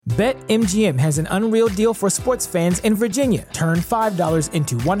BetMGM has an unreal deal for sports fans in Virginia. Turn $5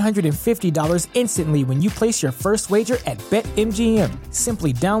 into $150 instantly when you place your first wager at BetMGM.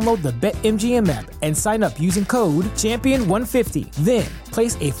 Simply download the BetMGM app and sign up using code Champion150. Then,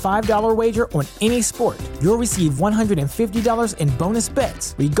 place a $5 wager on any sport. You'll receive $150 in bonus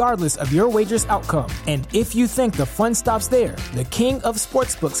bets, regardless of your wager's outcome. And if you think the fun stops there, the King of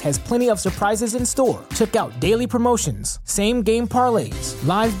Sportsbooks has plenty of surprises in store. Check out daily promotions, same-game parlays,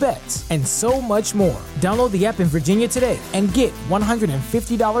 live bets, and so much more. Download the app in Virginia today and get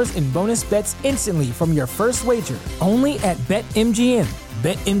 $150 in bonus bets instantly from your first wager. Only at BetMGM.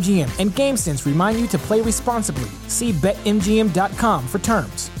 BetMGM and GameSense remind you to play responsibly. See BetMGM.com for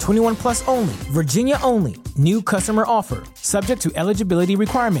terms. 21 plus only. Virginia only. New customer offer. Subject to eligibility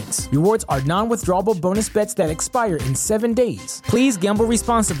requirements. Rewards are non-withdrawable bonus bets that expire in 7 days. Please gamble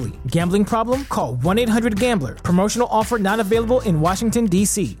responsibly. Gambling problem? Call 1-800-GAMBLER. Promotional offer not available in Washington,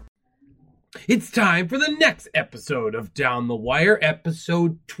 D.C. It's time for the next episode of Down the Wire,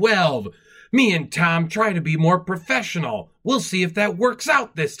 episode 12. Me and Tom try to be more professional. We'll see if that works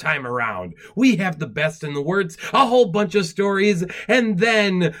out this time around. We have the best in the words, a whole bunch of stories, and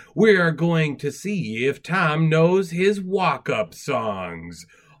then we're going to see if Tom knows his walk-up songs.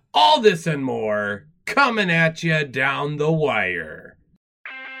 All this and more coming at you down the wire.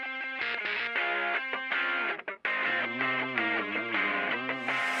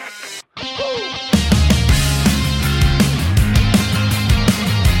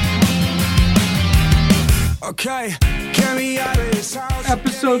 Okay, get me out of this house.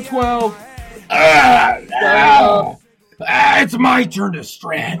 Episode 12. It's my turn to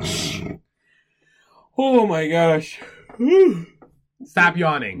stretch. Oh my gosh. Stop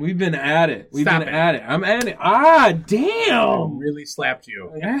yawning. We've been at it. Stop it. I'm at it. Damn. I really slapped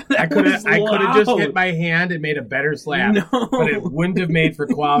you. Yeah, I could have just hit my hand and made a better slap. No. But it wouldn't have made for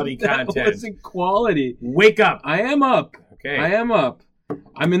quality That content. wasn't quality. Wake up. I am up. Okay. I am up.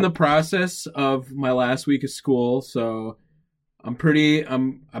 I'm in the process of my last week of school, so I'm burnt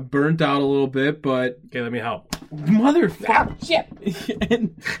out a little bit, but Okay, let me help. motherfucker. Shit.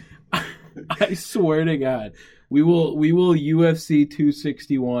 And I swear to God, we will UFC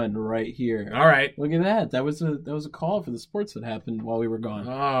 261 right here. All right. Look at that. That was a call for the sports that happened while we were gone.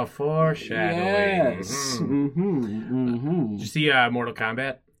 Oh, foreshadowing. Yes. Mm-hmm. Did you see Mortal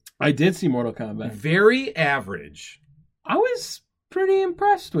Kombat? I did see Mortal Kombat. Very average. I was pretty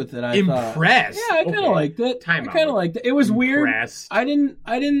impressed with it. I thought. Impressed? Yeah, I kind of Okay. liked it. Time I kind out. of liked it. It was Impressed. weird.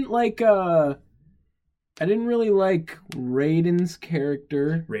 I didn't really like Raiden's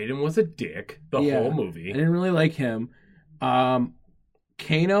character. Raiden was a dick the whole movie. I didn't really like him.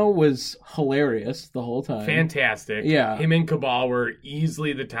 Kano was hilarious the whole time. Fantastic. Yeah. Him and Cabal were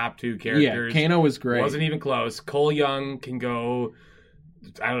easily the top two characters. Yeah, Kano was great. Wasn't even close. Cole Young can go,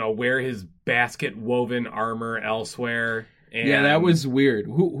 I don't know, wear his basket woven armor elsewhere. And yeah, that was weird.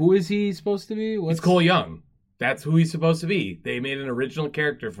 Who is he supposed to be? It's Cole Young. That's who he's supposed to be. They made an original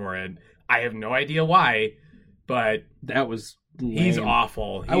character for it. I have no idea why, but that was lame. He's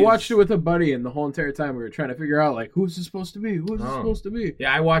awful. I watched it with a buddy, and the whole entire time we were trying to figure out, like, who's this supposed to be? Who's this supposed to be?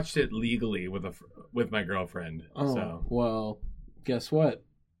 Yeah, I watched it legally with my girlfriend. Oh, so. Well, guess what?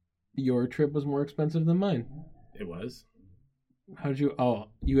 Your trip was more expensive than mine. It was. How'd you? Oh,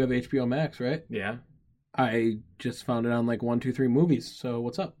 you have HBO Max, right? Yeah. I just found it on like 1-2-3 Movies. So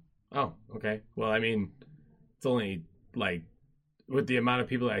what's up? Oh, okay. Well, I mean, it's only like with the amount of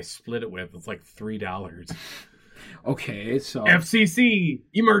people that I split it with, it's like $3. Okay, so FCC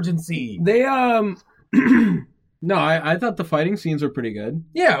emergency. They no, I thought the fighting scenes were pretty good.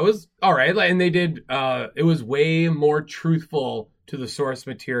 Yeah, it was all right. And they did. It was way more truthful to the source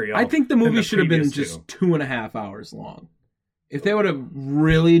material. I think the movie should have been just 2.5 hours long. If they would have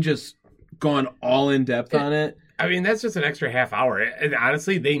really just gone all in depth on it. I mean, that's just an extra half hour. And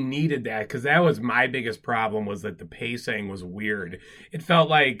honestly, they needed that because that was my biggest problem, was that the pacing was weird. It felt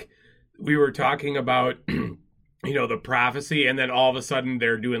like we were talking about, the prophecy, and then all of a sudden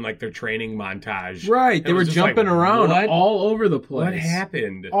they're doing like their training montage. Right. They were jumping around all over the place. What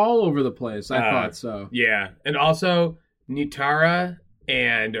happened? All over the place. I thought so. Yeah. And also, Nitara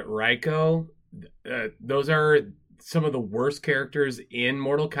and Raiko, those are some of the worst characters in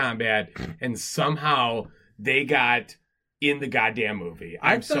Mortal Kombat, and somehow they got in the goddamn movie.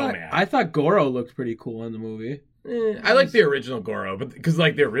 I'm so mad. I thought Goro looked pretty cool in the movie. I like the original Goro, but because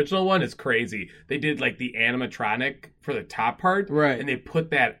like the original one is crazy. They did like the animatronic for the top part, right? And they put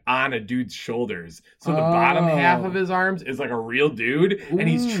that on a dude's shoulders, so the bottom half of his arms is like a real dude, and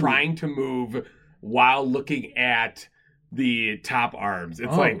he's trying to move while looking at the top arms.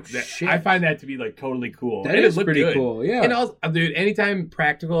 It's shit. I find that to be like totally cool. That and is it looked pretty good. cool, yeah. And also, dude, anytime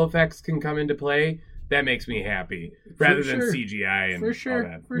practical effects can come into play, that makes me happy rather than CGI and for sure,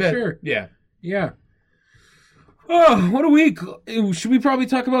 all that. for sure. Yeah. Yeah. Oh, what a week. Should we probably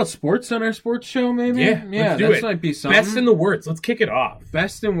talk about sports on our sports show, maybe? Yeah, let's do it. Might be something. Best in the worst. Let's kick it off.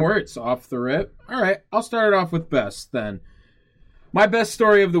 Best in words off the rip. All right, I'll start it off with best then. My best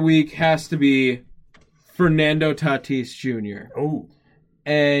story of the week has to be Fernando Tatis Jr. Oh.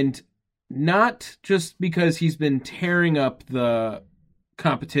 And not just because he's been tearing up the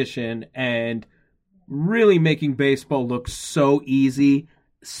competition and really making baseball look so easy,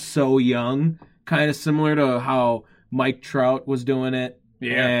 so young, kind of similar to how Mike Trout was doing it,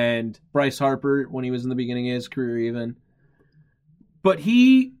 and Bryce Harper when he was in the beginning of his career even. But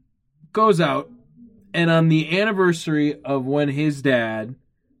he goes out, and on the anniversary of when his dad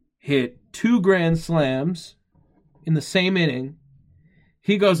hit 2 grand slams in the same inning,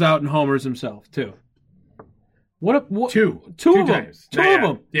 he goes out and homers himself too. Two of times. Them. Two of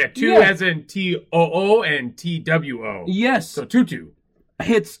them. Yeah, two as in TOO and TWO. Yes. So 2-2.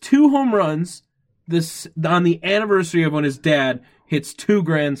 Hits 2 home runs this on the anniversary of when his dad hits 2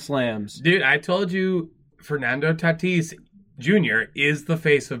 grand slams. Dude, I told you Fernando Tatis Jr. is the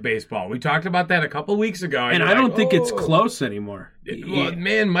face of baseball. We talked about that a couple weeks ago. And I don't think it's close anymore. Well,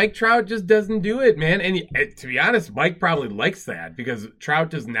 man, Mike Trout just doesn't do it, man. And to be honest, Mike probably likes that because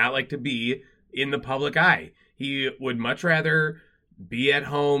Trout does not like to be in the public eye. He would much rather be at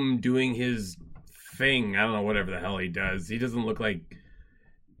home doing his thing. I don't know, whatever the hell he does. He doesn't look like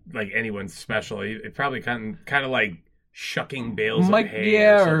anyone special. He probably kind of like shucking bales of hay.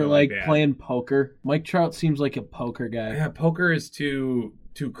 Or like playing poker. Mike Trout seems like a poker guy. Yeah, poker is too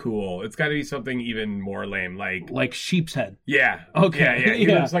cool. It's got to be something even more lame, like sheep's head. Yeah. Okay. Yeah. He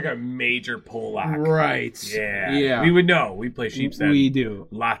looks like a major Polak. Right. Yeah. We would know. We play sheep's head. We do.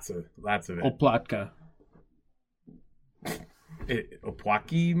 Lots of it. Oplatka.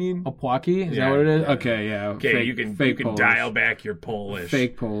 Opłaki, you mean? Opłaki? Is that what it is? Okay, yeah. Okay, you can dial back your Polish.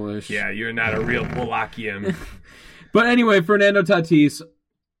 Fake Polish. Yeah, you're not a real Polakian. But anyway, Fernando Tatis,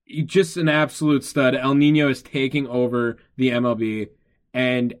 just an absolute stud. El Nino is taking over the MLB,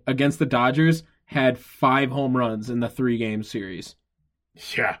 and against the Dodgers, had 5 home runs in the 3-game series.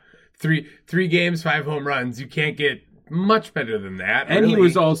 Yeah, three games, 5 home runs. You can't get much better than that. And really. He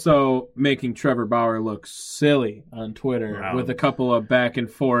was also making Trevor Bauer look silly on Twitter with a couple of back and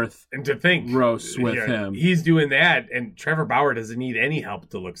forth roasts with him. He's doing that, and Trevor Bauer doesn't need any help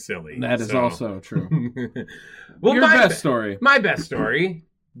to look silly. That is also true. Well, your best story. My best story.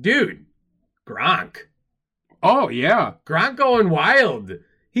 Dude, Gronk. Oh, yeah. Gronk going wild.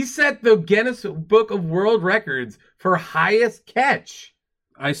 He set the Guinness Book of World Records for highest catch.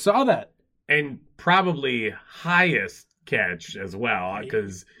 I saw that. And probably highest catch as well,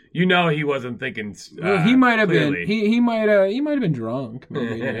 because he wasn't thinking. He might have been. He might have been drunk.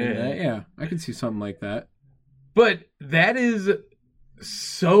 Maybe. Yeah, I could see something like that. But that is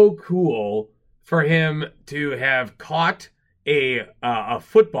so cool for him to have caught a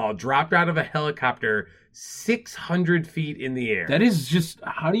football dropped out of a helicopter 600 feet in the air. That is just,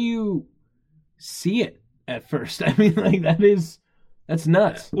 how do you see it at first? I mean, that's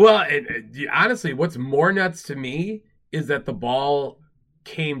nuts. Well, honestly, what's more nuts to me is that the ball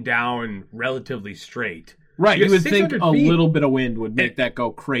came down relatively straight. Right, you would think a little bit of wind would make that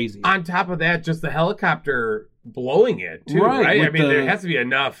go crazy. On top of that, just the helicopter blowing it, too, right? I mean, there has to be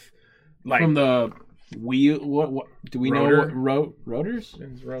enough, from the wheel, what do we know? What, rotors?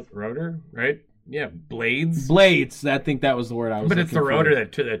 Rotor, right? Yeah, blades. Blades, I think that was the word I was looking for. But it's the rotor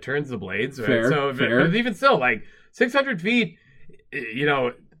that turns the blades, right? Fair. But even still, 600 feet,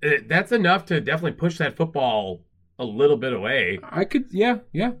 that's enough to definitely push that football a little bit away. Yeah.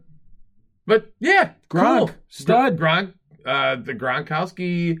 But yeah, Gronk, cool. stud. Gronk, the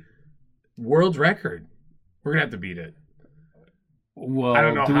Gronkowski world record. We're gonna have to beat it. Well, I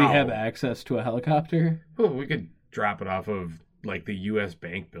don't know do we have access to a helicopter? Well, we could drop it off of the U.S.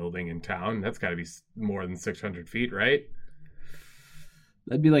 Bank building in town. That's got to be more than 600 feet, right?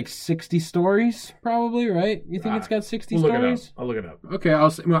 That'd be 60 stories, probably, right? You think it's got 60 stories? I'll look it up. Okay,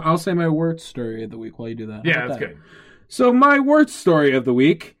 I'll say my worst story of the week while you do that. Yeah, that's good. So my worst story of the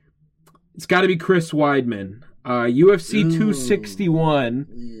week, it's got to be Chris Weidman. UFC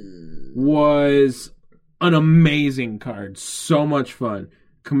 261 was an amazing card. So much fun.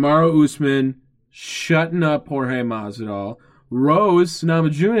 Kamaru Usman shutting up Jorge Masvidal. Rose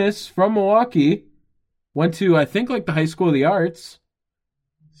Namajunas from Milwaukee went to, I think, the High School of the Arts.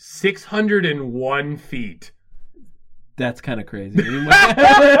 601 feet. That's kind of crazy. Let's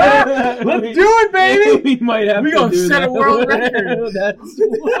do it, baby. We might have We to gonna do set that. a world record.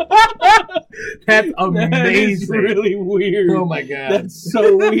 That's amazing. That is really weird. Oh my god. That's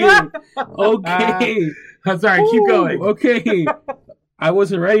so weird. Okay. I'm sorry. Keep going. Okay. I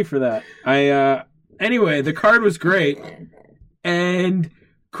wasn't ready for that. Anyway, the card was great. And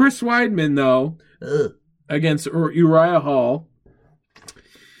Chris Weidman, though, against Uriah Hall,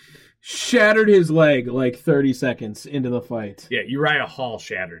 shattered his leg like 30 seconds into the fight. Yeah, Uriah Hall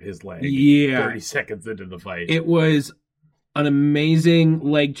shattered his leg. Yeah. 30 seconds into the fight. It was an amazing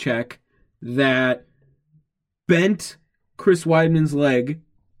leg check that bent Chris Weidman's leg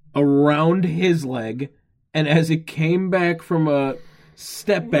around his leg, and as it came back from a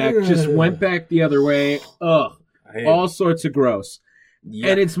step back, just went back the other way. Ugh. All sorts of gross.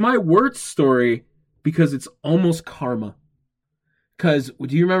 Yeah. And it's my worst story because it's almost karma. Because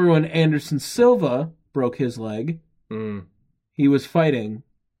do you remember when Anderson Silva broke his leg? He was fighting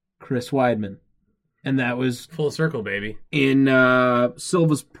Chris Weidman. And that was... full circle, baby. In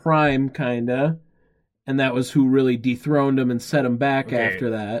Silva's prime, kind of. And that was who really dethroned him and set him back after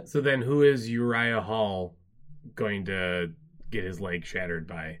that. So then who is Uriah Hall going to get his leg shattered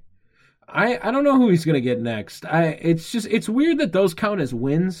by? I don't know who he's going to get next. It's weird that those count as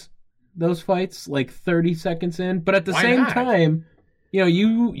wins, those fights, like 30 seconds in. But at the same time,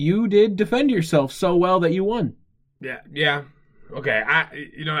 you did defend yourself so well that you won. Yeah. Okay,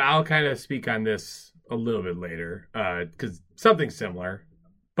 I'll kind of speak on this a little bit later, because something similar.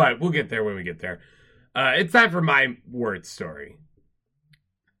 But we'll get there when we get there. It's time for my word story.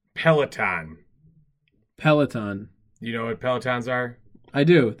 Peloton. You know what Pelotons are? I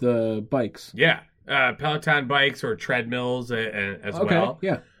do. The bikes. Yeah. Peloton bikes or treadmills as well.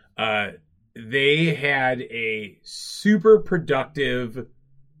 Yeah. They had a super productive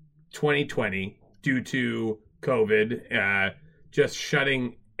 2020 due to COVID, just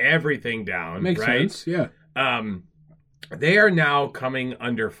shutting everything down. Makes right? sense. Yeah. They are now coming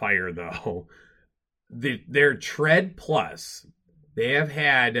under fire, though. Their Tread Plus, they have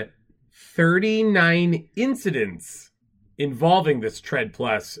had 39 incidents involving this Tread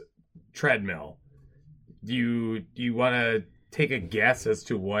Plus treadmill. Do you want to take a guess as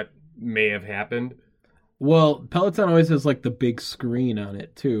to what may have happened? Well, Peloton always has like the big screen on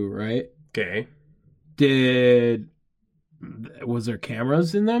it too, right? Okay. Was there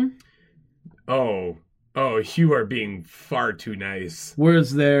cameras in them? Oh, you are being far too nice.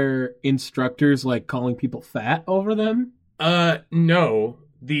 Was there instructors like calling people fat over them? No.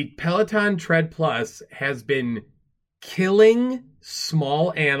 The Peloton Tread Plus has been killing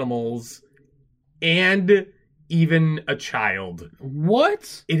small animals and even a child.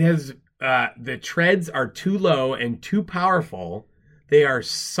 What? It has, the treads are too low and too powerful. They are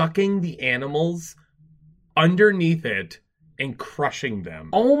sucking the animals underneath it and crushing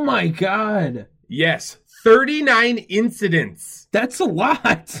them. Oh my god. Yes. 39 incidents. That's a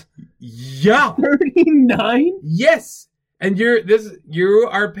lot. Yeah. 39? Yes. And you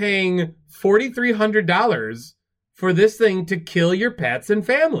are paying $4,300 for this thing to kill your pets and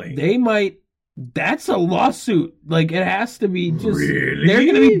family. That's a lawsuit. Like, it has to be just... Really? They're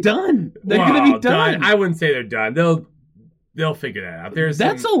going to be done. They're going to be done. I wouldn't say they're done. They'll figure that out.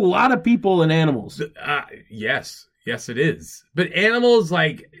 That's a lot of people and animals. Yes. Yes, it is. But animals,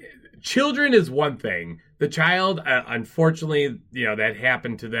 like... children is one thing. The child, unfortunately, that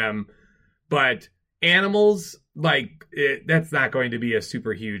happened to them. But animals, that's not going to be a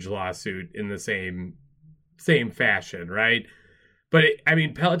super huge lawsuit in the same fashion, right? But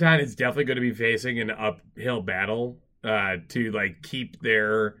Peloton is definitely going to be facing an uphill battle to keep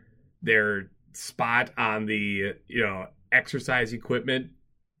their spot on the exercise equipment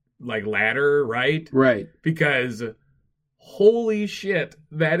ladder, right? Right. Because holy shit,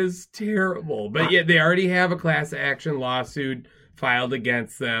 that is terrible. But yet they already have a class action lawsuit filed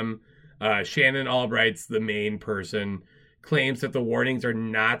against them. Shannon Albright's the main person, claims that the warnings are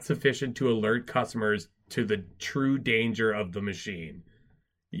not sufficient to alert customers to the true danger of the machine.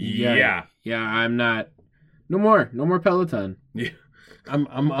 Yeah, I'm not. No more Peloton. Yeah.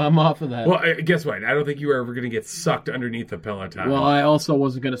 I'm off of that. Well, guess what? I don't think you were ever going to get sucked underneath the Peloton. Well, I also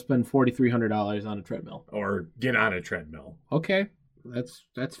wasn't going to spend $4,300 on a treadmill or get on a treadmill. Okay, that's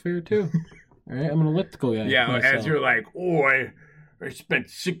fair too. All right, I'm an elliptical guy. Yeah, myself. as you're like, I spent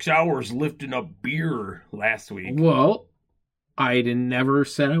 6 hours lifting up beer last week. Well, I never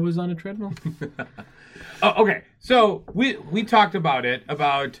said I was on a treadmill. Okay, so we talked about it,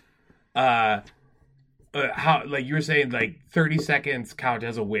 about how, you were saying, 30 seconds count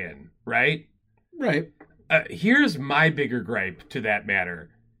as a win, right? Right. Here's my bigger gripe to that matter.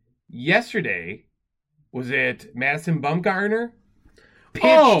 Yesterday, was it Madison Bumgarner?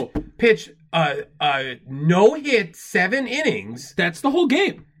 Pitched no hit 7 innings. That's the whole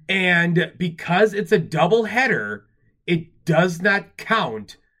game. And because it's a doubleheader, it does not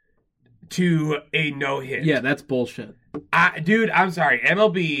count to a no hit. Yeah, that's bullshit. Dude, I'm sorry.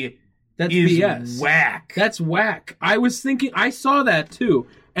 MLB That's is BS. whack. That's whack. I saw that too,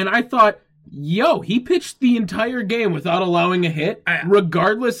 and I thought, yo, he pitched the entire game without allowing a hit.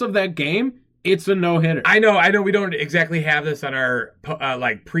 Regardless of that game, it's a no-hitter. I know we don't exactly have this on our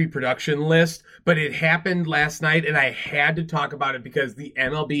pre-production list, but it happened last night, and I had to talk about it because the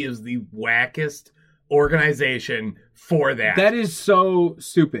MLB is the wackest organization for that. That is so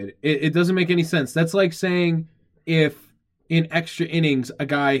stupid. It doesn't make any sense. That's like saying if in extra innings a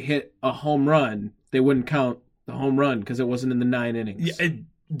guy hit a home run, they wouldn't count the home run because it wasn't in the 9 innings. Yeah,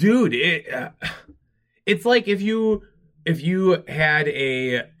 dude, it's like if you had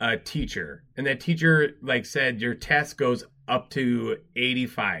a teacher and that teacher said your test goes up to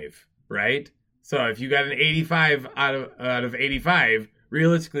 85, right? So if you got an 85 out of 85,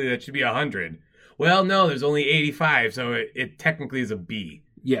 realistically that should be 100. Well, no, there's only 85, so it technically is a B.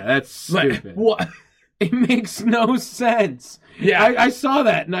 Yeah, that's stupid. What? It makes no sense. Yeah, I saw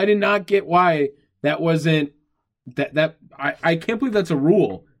that and I did not get why that wasn't that. I can't believe that's a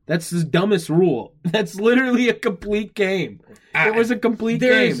rule. That's the dumbest rule. That's literally a complete game. It was a complete game.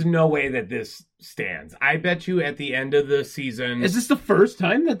 There is no way that this stands. I bet you at the end of the season... Is this the first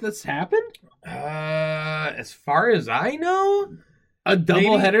time that this happened? As far as I know... A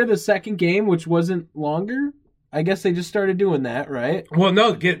doubleheader, the second game, which wasn't longer? I guess they just started doing that, right? Well,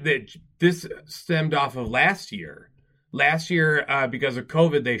 no, this stemmed off of last year. Last year, because of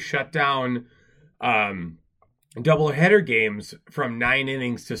COVID, they shut down... doubleheader games from 9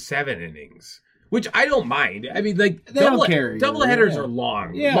 innings to 7 innings, which I don't mind. I mean, they don't care. Doubleheaders are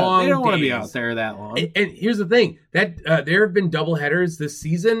long. Yeah, long they don't want to days. be out there that long. And here's the thing: that there have been doubleheaders this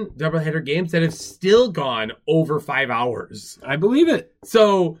season, doubleheader games that have still gone over 5 hours. I believe it.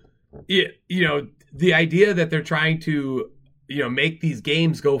 So, the idea that they're trying to, make these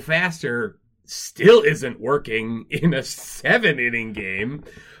games go faster still isn't working in a 7-inning game,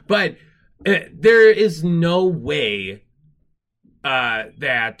 but. There is no way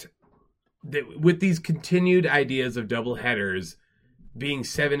that with these continued ideas of doubleheaders being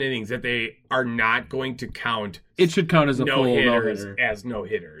 7 innings, that they are not going to count. It should count as a full no-hitters no-hitter. as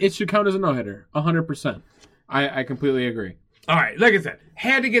no-hitters. It should count as a no-hitter, 100%. I completely agree. All right, like I said,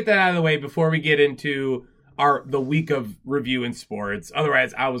 had to get that out of the way before we get into the week of review in sports.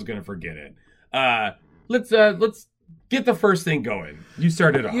 Otherwise, I was going to forget it. Let's get the first thing going. You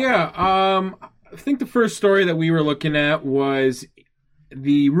started off. Yeah, I think the first story that we were looking at was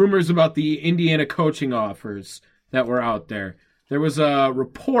the rumors about the Indiana coaching offers that were out there. There was a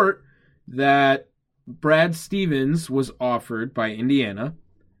report that Brad Stevens was offered by Indiana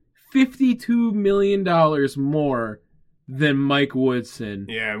 $52 million more than Mike Woodson.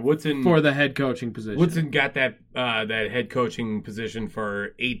 Yeah, Woodson for the head coaching position. Woodson got that head coaching position for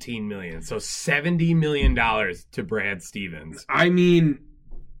 $18 million, so $70 million to Brad Stevens. I mean,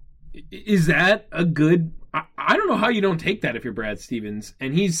 is that a good? I don't know how you don't take that if you're Brad Stevens,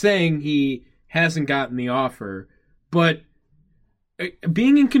 and he's saying he hasn't gotten the offer, but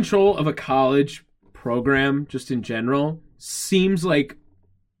being in control of a college program, just in general, seems like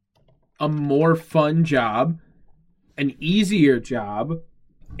a more fun job. An easier job.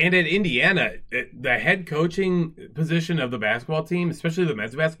 And at Indiana, the head coaching position of the basketball team, especially the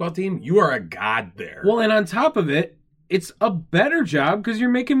men's basketball team, you are a god there. Well, and on top of it, it's a better job because you're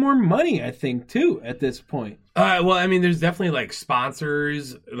making more money, I think, too, at this point. Well, I mean, there's definitely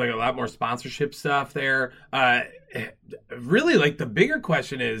sponsors, a lot more sponsorship stuff there. Really, the bigger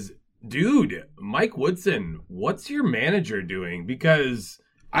question is, dude, Mike Woodson, what's your manager doing? Because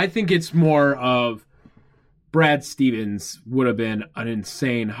I think it's more of Brad Stevens would have been an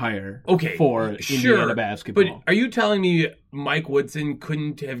insane hire for Indiana basketball. But are you telling me Mike Woodson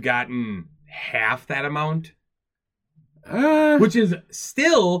couldn't have gotten half that amount? Which is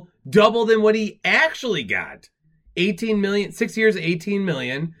still double than what he actually got. 18 million, 6 years, 18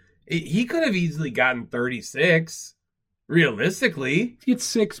 million. He could have easily gotten 36, realistically. He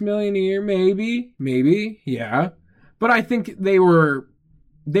gets $6 million a year, maybe, yeah. But I think they were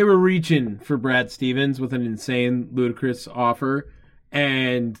reaching for Brad Stevens with an insane, ludicrous offer,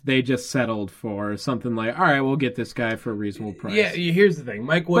 and they just settled for something like, all right, we'll get this guy for a reasonable price. Yeah, here's the thing.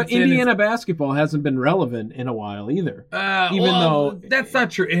 Mike Woodson... But Indiana basketball hasn't been relevant in a while either. Though... That's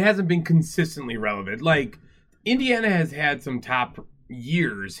not true. It hasn't been consistently relevant. Indiana has had some top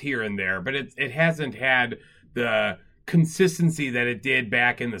years here and there, but it hasn't had the consistency that it did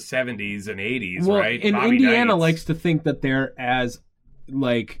back in the 70s and 80s, well, right? And Bobby Indiana Knights. likes to think that they're as,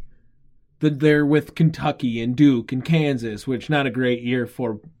 like, that they're with Kentucky and Duke and Kansas, which not a great year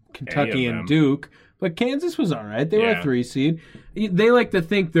for Kentucky and Duke. But Kansas was all right. They were a 3 seed. They like to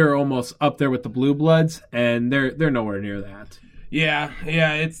think they're almost up there with the Blue Bloods, and they're nowhere near that. Yeah,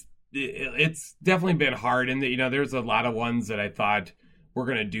 it's definitely been hard. And there's a lot of ones that I thought were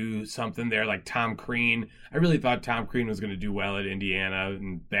going to do something there, like Tom Crean. I really thought Tom Crean was going to do well at Indiana,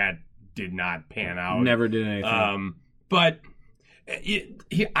 and that did not pan out. Never did anything. But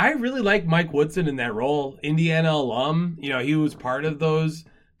I really like Mike Woodson in that role. Indiana alum. He was part of those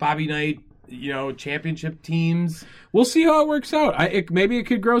Bobby Knight, championship teams. We'll see how it works out. Maybe it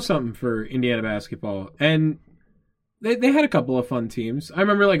could grow something for Indiana basketball. And they had a couple of fun teams. I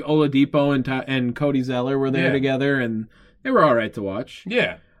remember like Oladipo and Cody Zeller were there together, and they were all right to watch.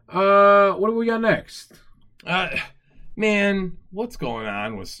 Yeah. What do we got next? Man, what's going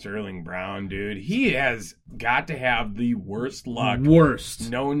on with Sterling Brown, dude? He has got to have the worst luck.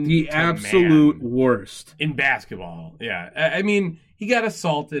 Known the to absolute man worst. In basketball. Yeah. I mean, he got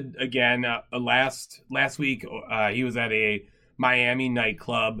assaulted again last week. He was at a Miami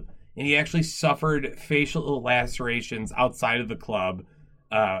nightclub, and he actually suffered facial lacerations outside of the club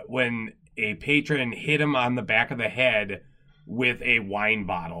when a patron hit him on the back of the head with a wine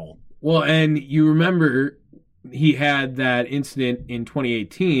bottle. Well, and you remember he had that incident in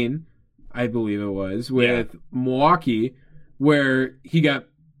 2018, I believe it was, with Milwaukee, where he got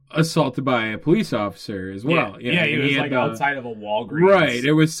assaulted by a police officer as well. Yeah, he was like outside of a Walgreens. Right,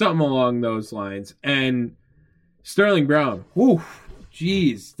 it was something along those lines. And Sterling Brown, whew,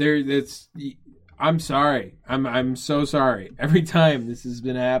 geez, I'm sorry. I'm so sorry. Every time this has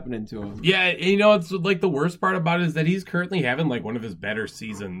been happening to him. Yeah, it's like the worst part about it is that he's currently having like one of his better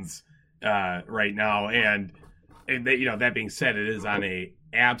seasons right now. And that being said, it is on a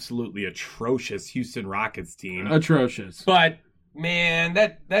absolutely atrocious Houston Rockets team. Atrocious. But man,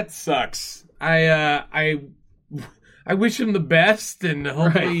 that sucks. I wish him the best, and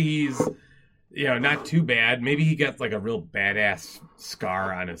hopefully he's not too bad. Maybe he gets like a real badass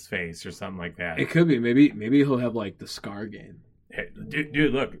scar on his face or something like that. It could be. Maybe he'll have like the scar game. Hey,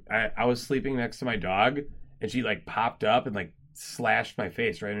 dude, look, I was sleeping next to my dog, and she like popped up and like slashed my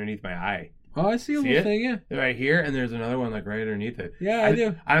face right underneath my eye. Oh, I see a little thing, yeah. Right here, and there's another one like right underneath it. Yeah, I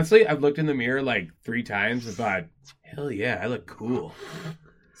do. Honestly, I've looked in the mirror like 3 times and thought, hell yeah, I look cool.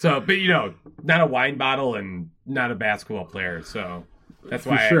 So, but not a wine bottle and not a basketball player, so that's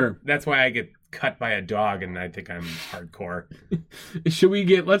why that's why I get cut by a dog, and I think I'm hardcore.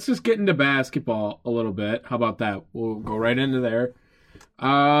 Let's just get into basketball a little bit. How about that? We'll go right into there.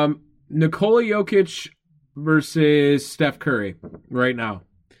 Nikola Jokic versus Steph Curry right now.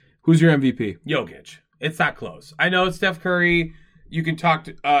 Who's your MVP? Jokic. It's not close. I know Steph Curry, you can talk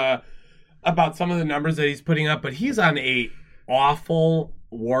about some of the numbers that he's putting up, but he's on a awful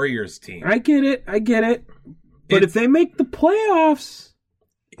Warriors team. I get it. But if they make the playoffs,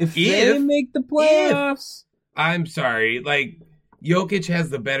 I'm sorry, like Jokic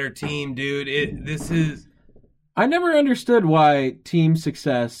has the better team, dude. I never understood why team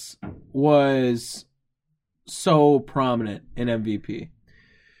success was so prominent in MVP.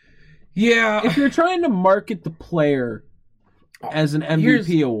 Yeah. If you're trying to market the player as an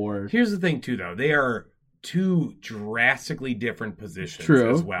MVP award. Here's the thing, too, though. They are 2 drastically different positions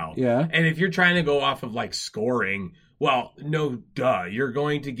as well. Yeah. And if you're trying to go off of, like, scoring, well, no, duh. You're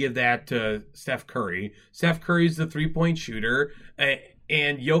going to give that to Steph Curry. Steph Curry's the 3-point shooter,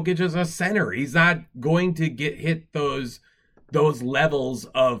 and Jokic is a center. He's not going to hit those levels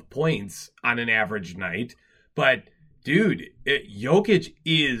of points on an average night. But, dude, Jokic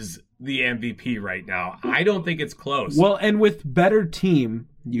is the MVP right now. I don't think it's close. Well, and with better team,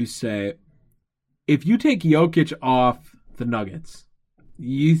 you say, if you take Jokic off the Nuggets,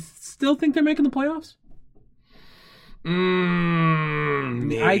 you still think they're making the playoffs?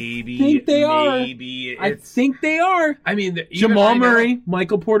 Maybe. I think they are. I think they are. I mean, Jamal Murray,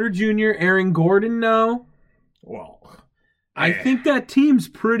 Michael Porter Jr., Aaron Gordon now. Well, I think that team's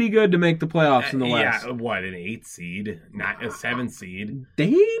pretty good to make the playoffs in the West. Yeah, what, an 8 seed, not a 7 seed?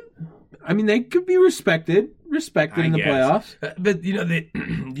 They could be respected in the playoffs. But,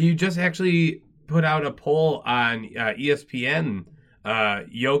 you just actually put out a poll on ESPN.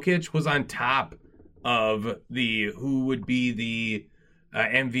 Jokic was on top of who would be the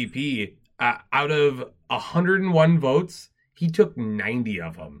MVP. Out of 101 votes, he took 90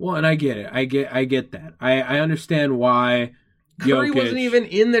 of them. Well, and I get it. I get that. I understand why Curry Jokic wasn't even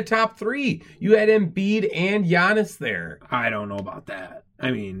in the top 3. You had Embiid and Giannis there. I don't know about that.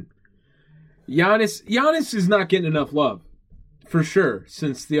 I mean, Giannis is not getting enough love, for sure.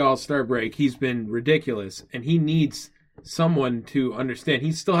 Since the All-Star break, he's been ridiculous, and he needs someone to understand.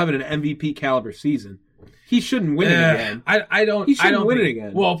 He's still having an MVP caliber season. He shouldn't win it again. I don't. He shouldn't win think, it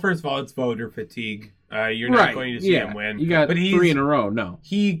again. Well, first of all, it's voter fatigue. You're not going to see him win. You got 3 in a row. No,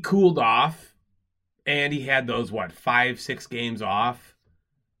 he cooled off, and he had those 5-6 games off.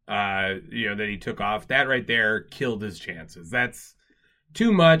 That he took off. That right there killed his chances. That's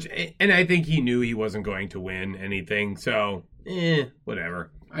too much, and I think he knew he wasn't going to win anything. So,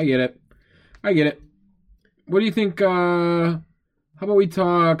 whatever. I get it. What do you think? How about we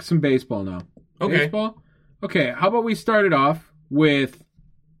talk some baseball now? Okay. Baseball? Okay, how about we start it off with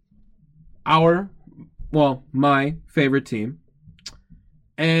my favorite team,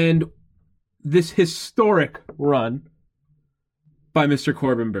 and this historic run by Mr.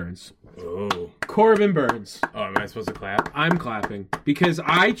 Corbin Burns. Oh. Corbin Burns. Oh, am I supposed to clap? I'm clapping because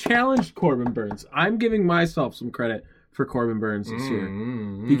I challenged Corbin Burns. I'm giving myself some credit for Corbin Burns this year.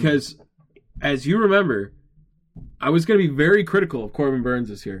 Because, as you remember, I was going to be very critical of Corbin Burns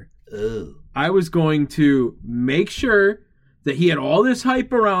this year. Ugh. I was going to make sure that he had all this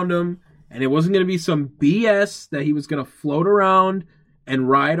hype around him, and it wasn't going to be some BS that he was going to float around and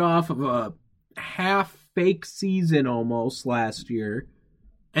ride off of a half-fake season almost last year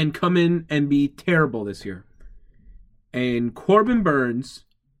and come in and be terrible this year. And Corbin Burns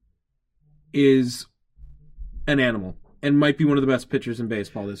is an animal and might be one of the best pitchers in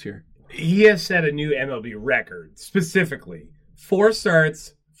baseball this year. He has set a new MLB record, specifically 4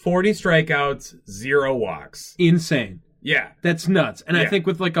 starts, 40 strikeouts, 0 walks. Insane. Yeah. That's nuts. And I think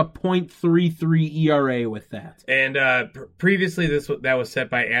with like a .33 ERA with that. And previously that was set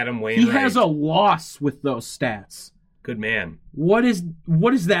by Adam Wainwright. He has a loss with those stats. Good man. What is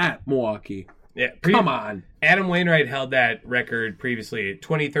that, Milwaukee? Yeah, Come on. Adam Wainwright held that record previously,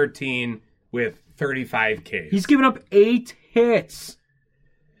 2013, with 35 Ks. He's given up 8 hits.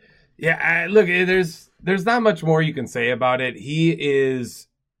 Yeah, look, there's not much more you can say about it. He is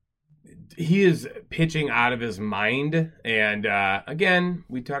pitching out of his mind, and again,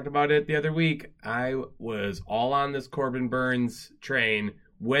 we talked about it the other week. I was all on this Corbin Burns train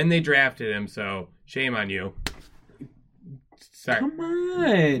when they drafted him, so shame on you. Sorry. Come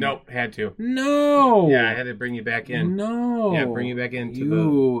on. Nope, had to. No. Yeah, I had to bring you back in. No. Yeah, bring you back into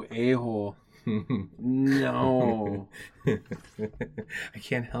you a-hole. No. I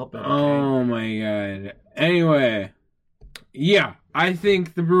can't help it. Okay? Oh, my God. Anyway, yeah, I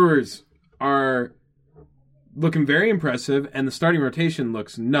think the Brewers are looking very impressive, and the starting rotation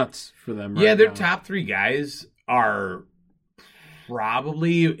looks nuts for them right Yeah, their now. top 3 guys are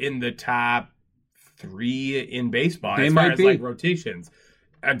probably in the top 3 in baseball They as might far as be. like rotations.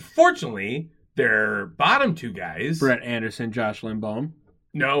 Unfortunately, their bottom 2 guys, Brett Anderson, Josh Lindblom.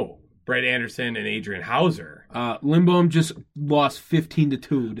 no, Brett Anderson and Adrian Hauser. Lindblom just lost 15-2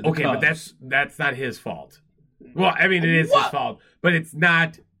 to the Okay, Cubs. but that's not his fault. Well, I mean, it is his fault, but it's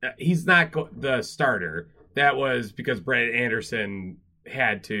not. He's not the starter. That was because Brett Anderson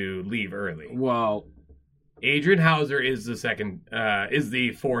had to leave early. Well, Adrian Hauser is the the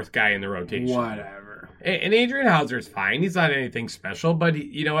 4th guy in the rotation. whatever. And Adrian Hauser is fine. He's not anything special, but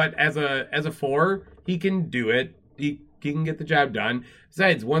you know what? As a 4, he can do it. He can get the job done.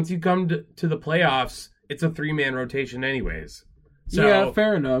 Besides, once you come to the playoffs, it's a 3-man rotation anyways. So yeah,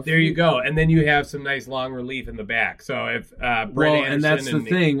 fair enough. there you go. And then you have some nice long relief in the back. So if Brett Anderson and that's the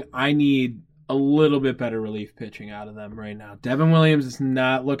thing. I need a little bit better relief pitching out of them right now. Devin Williams is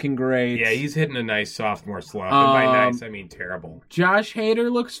not looking great. Yeah, he's hitting a nice sophomore slump. And by nice, I mean terrible. Josh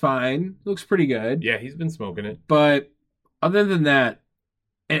Hader looks fine. Looks pretty good. Yeah, he's been smoking it. But other than that,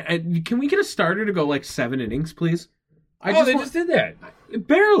 and can we get a starter to go like 7 innings, please? They just did that.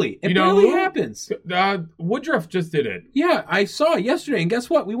 Barely. It barely happens. Woodruff just did it. Yeah, I saw it yesterday, and guess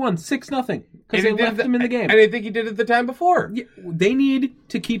what? We won 6-0 because they left him in the game. I didn't think he did it the time before. Yeah, they need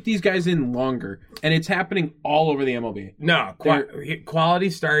to keep these guys in longer, and it's happening all over the MLB. No, quality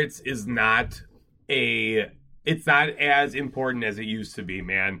starts is not it's not as important as it used to be,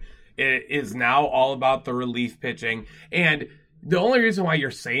 man. It is now all about the relief pitching. And the only reason why you're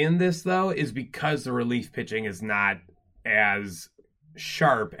saying this, though, is because the relief pitching is not as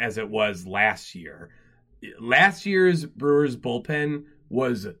sharp as it was last year. Last year's Brewers bullpen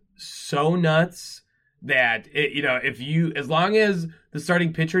was so nuts that as long as the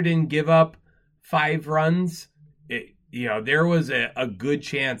starting pitcher didn't give up 5 runs, there was a good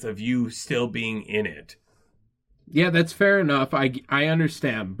chance of you still being in it. Yeah, that's fair enough. I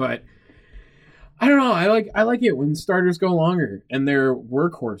understand, but I don't know. I like it when starters go longer and they're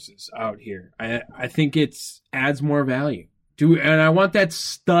workhorses out here. I think it adds more value And I want that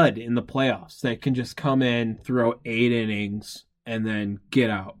stud in the playoffs that can just come in, throw 8 innings, and then get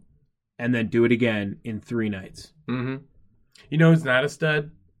out. And then do it again in 3 nights. Mm-hmm. You know who's not a stud?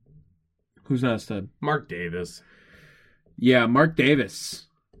 Who's not a stud? Mark Davis. Yeah, Mark Davis.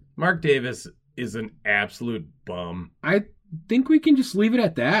 Mark Davis is an absolute bum. I think we can just leave it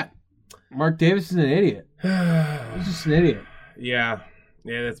at that. Mark Davis is an idiot. He's just an idiot. Yeah,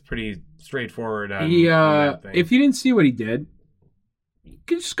 that's pretty straightforward. If you didn't see what he did, you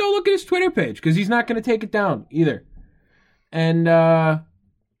can just go look at his Twitter page because he's not going to take it down either. And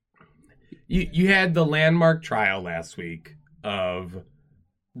you had the landmark trial last week of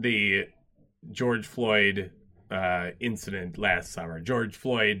the George Floyd incident last summer. George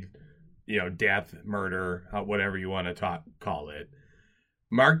Floyd, death, murder, whatever you want to call it.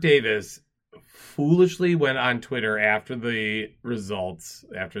 Mark Davis foolishly went on Twitter after the results,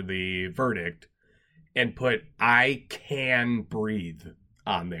 after the verdict, and put "I can breathe"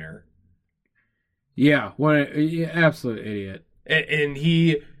 on there. Yeah, absolute idiot. And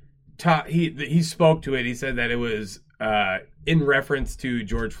he spoke to it. He said that it was in reference to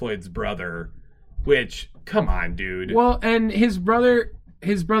George Floyd's brother, which, come on, dude. Well, and his brother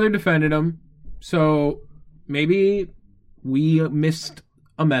defended him, so maybe we missed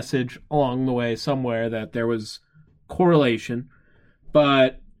a message along the way somewhere that there was correlation,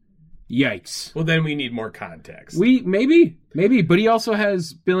 but yikes. Well, then we need more context. Maybe, but he also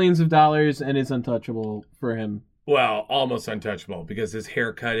has billions of dollars and is untouchable for him. Well, almost untouchable because his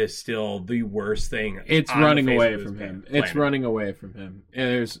haircut is still the worst thing. It's running away from him. It's running away from him.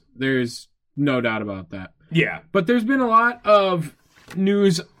 There's no doubt about that. Yeah. But there's been a lot of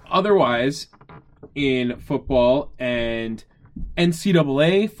news otherwise in football and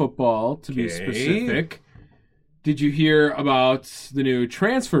NCAA football, to be specific. Did you hear about the new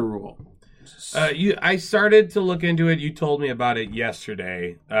transfer rule? I started to look into it. You told me about it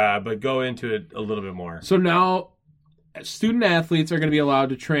yesterday, but go into it a little bit more. So now student athletes are going to be allowed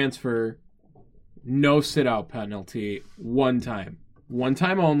to transfer, no sit-out penalty, one time. One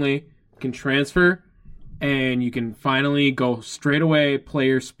time only. You can transfer, and you can finally go straight away play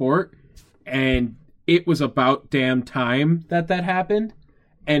your sport. And it was about damn time that happened.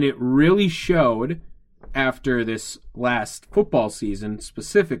 And it really showed after this last football season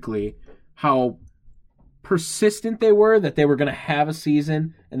specifically how persistent they were that they were going to have a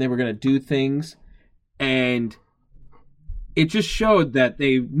season and they were going to do things. And it just showed that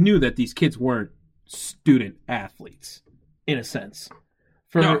they knew that these kids weren't student athletes, in a sense.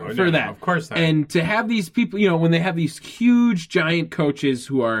 For that. Of course not. And to have these people, when they have these huge, giant coaches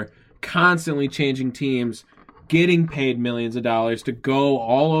who are constantly changing teams, getting paid millions of dollars to go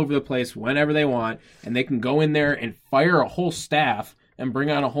all over the place whenever they want, and they can go in there and fire a whole staff and bring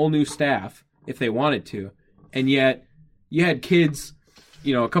on a whole new staff if they wanted to. And yet, you had kids,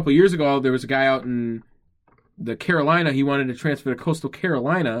 a couple years ago, there was a guy out in the Carolina, he wanted to transfer to Coastal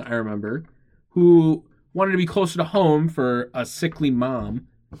Carolina, I remember, who wanted to be closer to home for a sickly mom,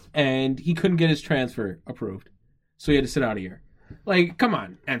 and he couldn't get his transfer approved. So he had to sit out a year. Like, come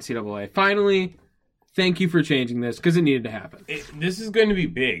on, NCAA. Finally, thank you for changing this, because it needed to happen. This is going to be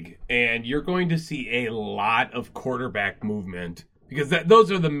big, and you're going to see a lot of quarterback movement, because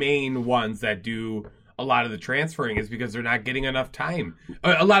those are the main ones that do a lot of the transferring, is because they're not getting enough time.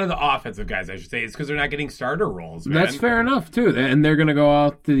 A lot of the offensive guys, I should say, is because they're not getting starter roles, man. That's fair enough, too. And they're going to go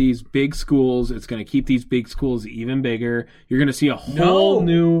out to these big schools. It's going to keep these big schools even bigger. You're going to see a whole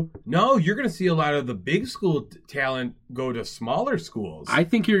new... No, you're going to see a lot of the big school talent go to smaller schools. I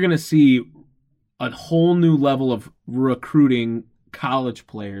think you're going to see a whole new level of recruiting college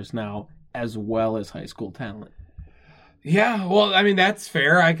players now, as well as high school talent. Yeah, well, I mean, that's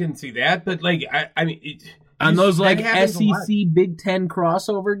fair. I can see that. But, on those, SEC Big Ten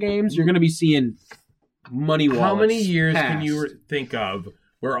crossover games, you're going to be seeing money wallets. How many years can you think of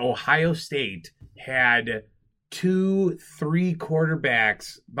where Ohio State had 2-3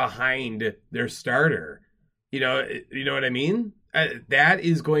 quarterbacks behind their starter? You know what I mean? That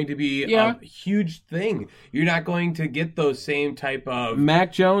is going to be a huge thing. You're not going to get those same type of...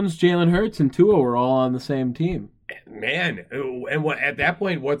 Mac Jones, Jalen Hurts, and Tua were all on the same team. Man, and at that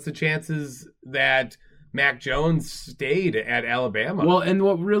point, what's the chances that Mac Jones stayed at Alabama? Well, and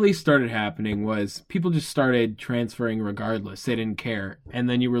what really started happening was people just started transferring regardless. They didn't care. And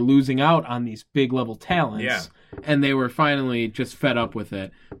then you were losing out on these big level talents. Yeah. And they were finally just fed up with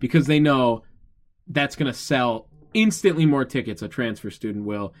it because they know that's going to sell instantly more tickets, a transfer student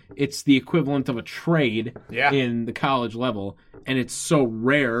will. It's the equivalent of a trade in the college level. And it's so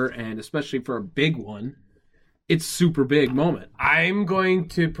rare, and especially for a big one, it's super big moment. I'm going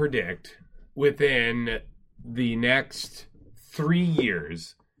to predict within the next 3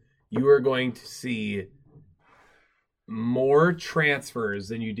 years, you are going to see more transfers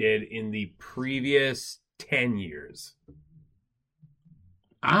than you did in the previous 10 years.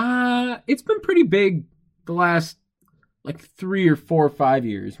 It's been pretty big the last 3 or 4 or 5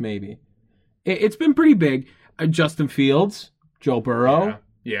 years, maybe. It's been pretty big. Justin Fields, Joe Burrow.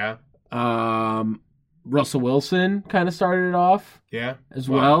 Yeah. Russell Wilson kind of started it off. Yeah. As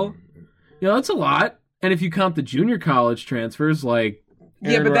well. That's a lot. And if you count the junior college transfers, like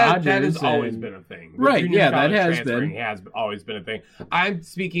Aaron but that Rodgers has always been a thing. Right, Junior that college has transferring been. has always been a thing. I'm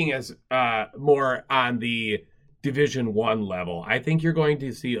speaking as more on the Division I level. I think you're going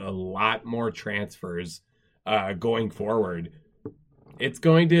to see a lot more transfers going forward. It's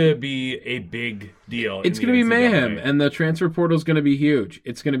going to be a big deal. It's going to be mayhem, and the transfer portal is going to be huge.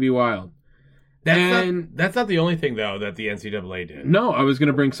 It's going to be wild. That's not the only thing, though, that the NCAA did. No, I was going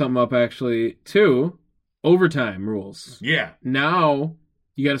to bring something up, actually, too. Overtime rules. Yeah. Now,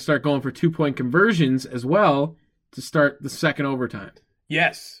 you got to start going for 2-point conversions as well to start the second overtime.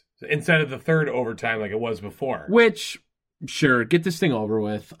 Yes. Instead of the third overtime like it was before. Which, sure, get this thing over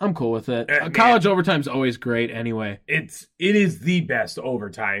with. I'm cool with it. College overtime's always great anyway. It is the best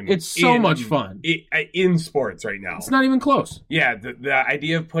overtime. It's so much fun. In sports right now. It's not even close. Yeah, the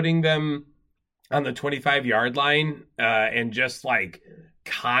idea of putting them on the 25-yard line and just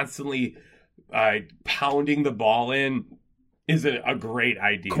constantly pounding the ball in is a great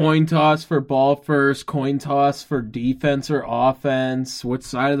idea. Coin toss for ball first, coin toss for defense or offense, what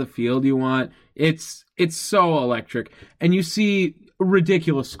side of the field you want. It's so electric. And you see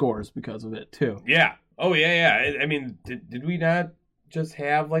ridiculous scores because of it, too. Yeah. Oh, yeah. I mean, did we not just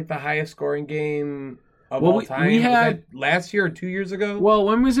have, the highest scoring game of all time? We had last year or 2 years ago? Well,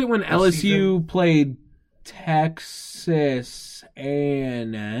 when was it when LSU played Texas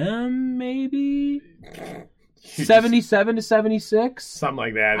A&M, maybe? 77-76? Something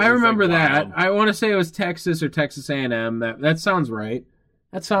like that. I remember that. I want to say it was Texas or Texas A&M. That sounds right.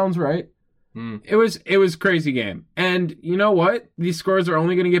 It was crazy game. And you know what? These scores are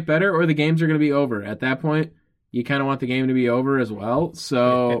only going to get better or the games are going to be over. At that point, you kind of want the game to be over as well.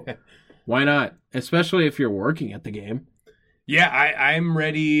 So why not? Especially if you're working at the game. Yeah, I'm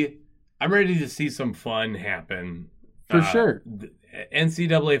ready. I'm ready to see some fun happen. For sure.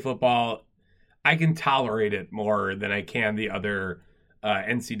 NCAA football, I can tolerate it more than I can the other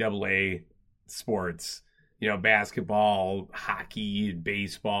NCAA sports. Basketball, hockey,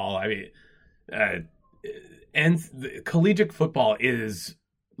 baseball. I mean, and collegiate football is,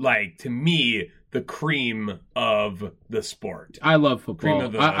 to me, the cream of the sport. I love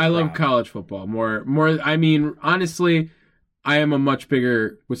football. I love college football more. I mean, honestly, I am a much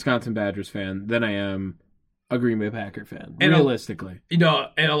bigger Wisconsin Badgers fan than I am a Green Bay Packer fan, realistically. And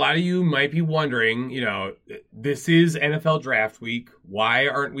a lot of you might be wondering, this is NFL draft week. Why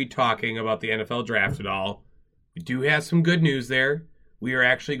aren't we talking about the NFL draft at all? We do have some good news there. We are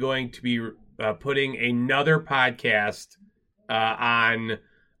actually going to be putting another podcast on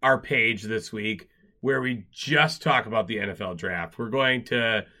our page this week where we just talk about the NFL draft. We're going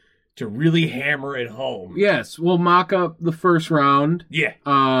to really hammer it home. Yes, we'll mock up the first round. Yeah.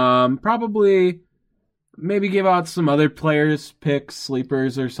 Probably maybe give out some other players' picks,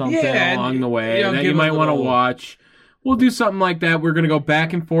 sleepers or something along the way that you might want to watch. We'll do something like that. We're going to go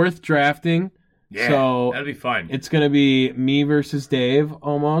back and forth drafting. Yeah, so that'll be fun. It's going to be me versus Dave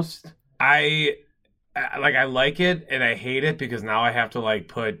almost. I like it and I hate it because now I have to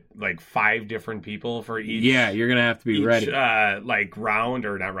put 5 different people for each. Yeah, you're gonna have to be ready. Round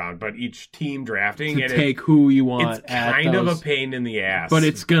or not round, but each team drafting to take who you want. It's kind of a pain in the ass, but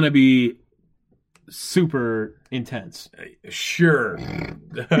it's gonna be super intense. Sure.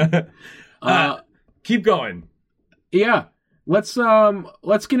 Keep going. Yeah, let's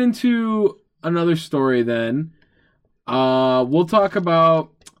get into another story then. We'll talk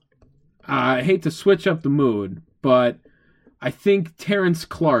about. I hate to switch up the mood, but I think Terrence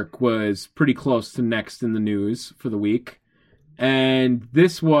Clark was pretty close to next in the news for the week. And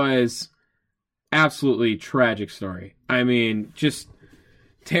this was absolutely tragic story. I mean, just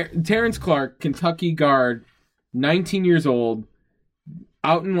Terrence Clark, Kentucky guard, 19 years old,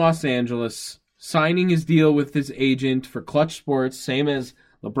 out in Los Angeles, signing his deal with his agent for Clutch Sports, same as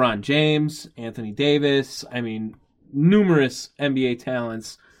LeBron James, Anthony Davis, I mean, numerous NBA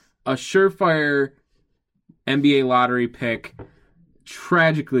talents. A surefire NBA lottery pick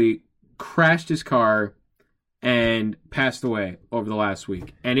tragically crashed his car and passed away over the last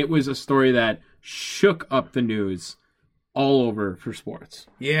week. And it was a story that shook up the news all over for sports.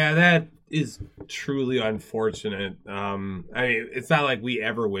 Yeah, that is truly unfortunate. I mean, it's not like we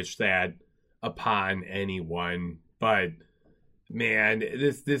ever wish that upon anyone, but Man,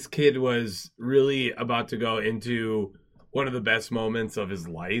 this kid was really about to go into one of the best moments of his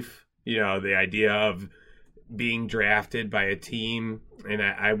life. The idea of being drafted by a team, and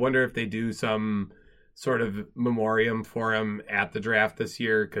I wonder if they do some sort of memoriam for him at the draft this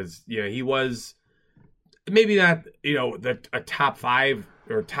year, because he was maybe not a top 5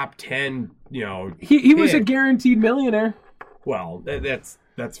 or top 10. He was a guaranteed millionaire. Well,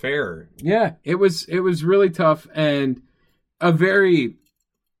 that's fair. Yeah, it was really tough, and a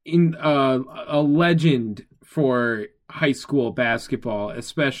legend for high school basketball,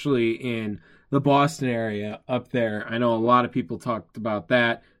 especially in the Boston area up there. I know a lot of people talked about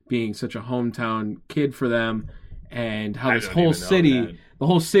that being such a hometown kid for them, and how the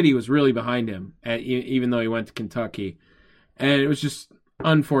whole city was really behind him, even though he went to Kentucky. And it was just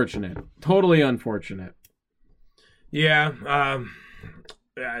unfortunate. Totally unfortunate. Yeah.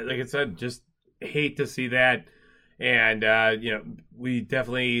 Like I said, just hate to see that. And, we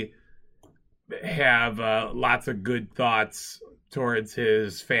definitely have lots of good thoughts towards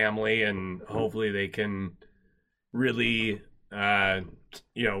his family, and hopefully they can really,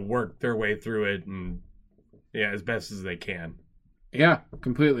 work their way through it, and as best as they can. Yeah,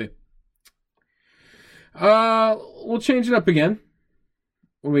 completely. We'll change it up again.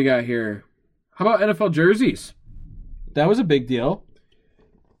 What do we got here? How about NFL jerseys? That was a big deal.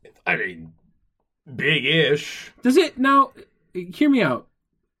 I mean, big-ish. Does it now? Hear me out.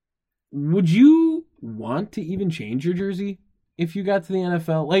 Would you want to even change your jersey if you got to the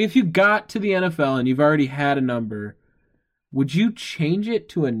NFL? Like, if you got to the NFL and you've already had a number, would you change it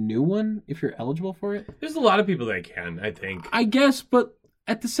to a new one if you're eligible for it? There's a lot of people that can, I think. I guess, but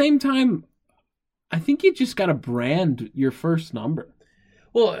at the same time, I think you just got to brand your first number.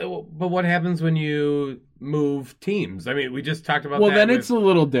 Well, but what happens when you move teams? I mean, we just talked about that. Well, then it's a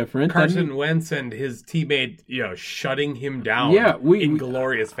little different. Carson Wentz and his teammate, shutting him down in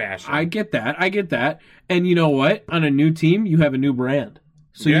glorious fashion. I get that. And you know what? On a new team, you have a new brand.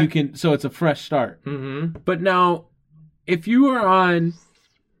 So so it's a fresh start. Mm-hmm. But now, if you are on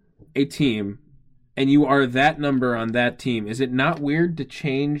a team and you are that number on that team, is it not weird to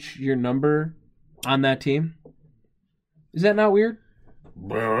change your number on that team? Is that not weird?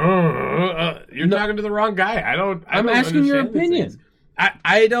 You're talking to the wrong guy. I'm asking your opinion.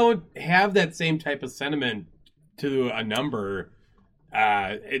 I don't have that same type of sentiment to a number.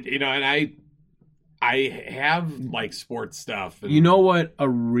 And I have like sports stuff. You know what a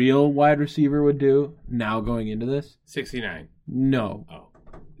real wide receiver would do now going into this? 69. No. Oh.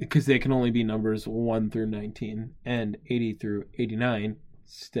 Because they can only be numbers 1 through 19 and 80 through 89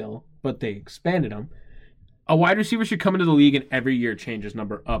 still, but they expanded them. A wide receiver should come into the league and every year change his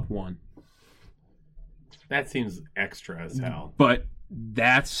number up 1. That seems extra as hell. But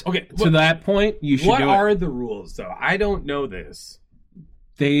that's okay. To that point, you should. What are the rules, though? I don't know this.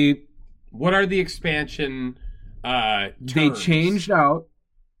 What are the expansion terms? They changed out.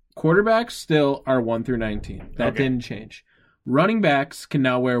 Quarterbacks still are 1 through 19. That didn't change. Running backs can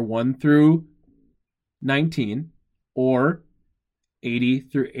now wear 1 through 19, or 80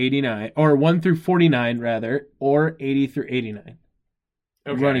 through 89, or 1 through 49 rather, or 80 through 89.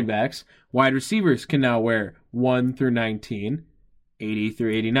 Okay. Running backs. Wide receivers can now wear 1 through 19, 80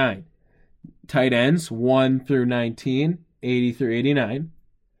 through 89. Tight ends 1 through 19, 80 through 89.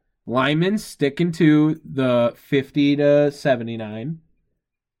 Linemen sticking to the 50 to 79.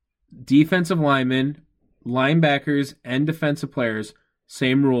 Defensive linemen, linebackers, and defensive players,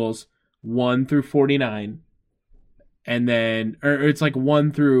 same rules, 1 through 49. And then, or it's like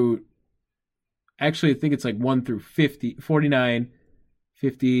 1 through, actually I think it's like 1 through 50, 49,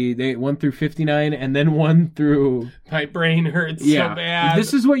 50, 1 through 59, and then 1 through... My brain hurts so bad.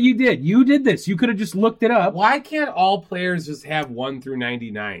 This is what you did. You did this. You could have just looked it up. Why can't all players just have 1 through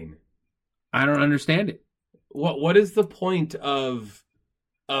 99? I don't understand it. What is the point of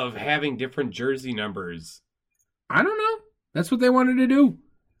having different jersey numbers? I don't know. That's what they wanted to do.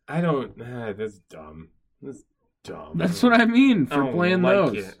 I don't... that's dumb. That's dumb. That's what I mean for playing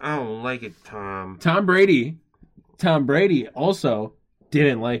those. I don't like it, Tom. Tom Brady also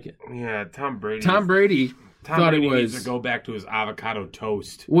didn't like it. Yeah, Tom Brady thought it was... needs to go back to his avocado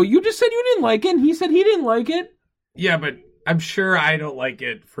toast. Well, you just said you didn't like it, and he said he didn't like it. Yeah, but I'm sure I don't like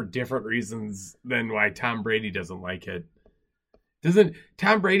it for different reasons than why Tom Brady doesn't like it.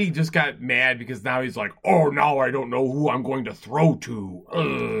 Tom Brady just got mad because now he's like, oh, now I don't know who I'm going to throw to.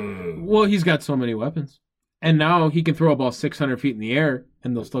 Ugh. Well, he's got so many weapons. And now he can throw a ball 600 feet in the air,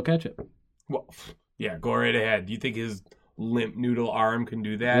 and they'll still catch it. Well, yeah, go right ahead. Do you think his limp noodle arm can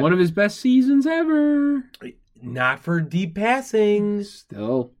do that? One of his best seasons ever. Not for deep passing.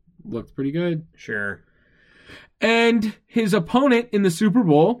 Still looked pretty good. Sure. And his opponent in the Super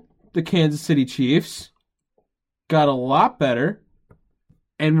Bowl, the Kansas City Chiefs, got a lot better,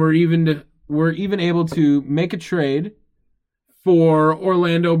 and we're even able to make a trade for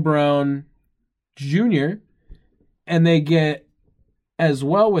Orlando Brown Jr., and they get, as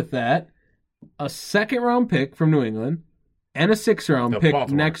well with that, a second-round pick from New England and a sixth-round pick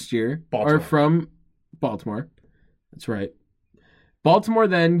Baltimore. next year. Baltimore. Or from Baltimore. That's right. Baltimore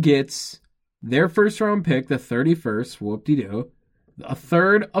then gets their first-round pick, the 31st, whoop-de-doo, a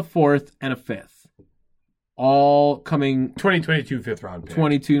third, a fourth, and a fifth. All coming 2022 fifth-round pick.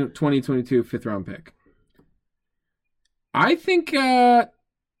 2022 fifth-round pick. I think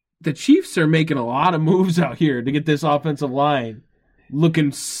the Chiefs are making a lot of moves out here to get this offensive line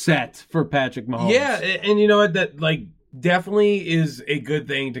looking set for Patrick Mahomes. Yeah, and you know what? That definitely is a good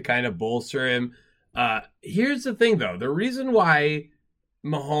thing to kind of bolster him. Here's the thing, though. The reason why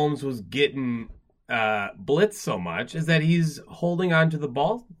Mahomes was getting blitzed so much is that he's holding on to the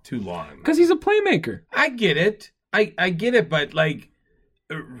ball too long. Because he's a playmaker. I get it. I get it, but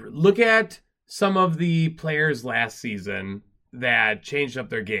look at some of the players last season that changed up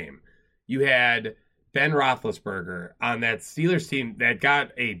their game. You had Ben Roethlisberger on that Steelers team that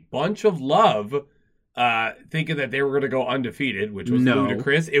got a bunch of love, thinking that they were going to go undefeated, which was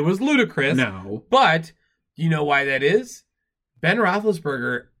ludicrous. It was ludicrous. No. But you know why that is? Ben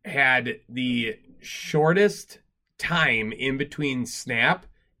Roethlisberger had the shortest time in between snap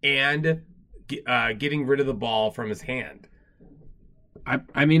and getting rid of the ball from his hand.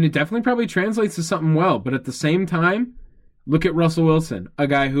 I mean, it definitely probably translates to something well, but at the same time, look at Russell Wilson, a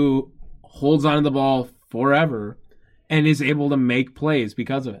guy who holds on to the ball forever and is able to make plays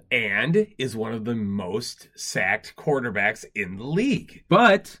because of it. And is one of the most sacked quarterbacks in the league.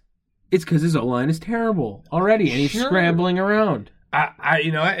 But it's because his O-line is terrible already, and he's scrambling around.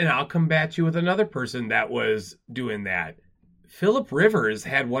 You know, and I'll combat you with another person that was doing that. Phillip Rivers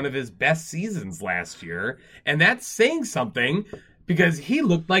had one of his best seasons last year, and that's saying something because he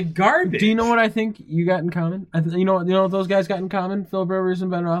looked like garbage. Do you know what I think you got in common? You know what those guys got in common? Phillip Rivers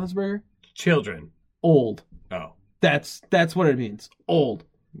and Ben Roethlisberger? Children. Old. Oh. That's what it means. Old.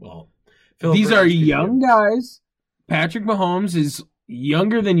 Well, these are young guys. Patrick Mahomes is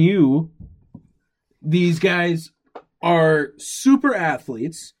younger than you. These guys are super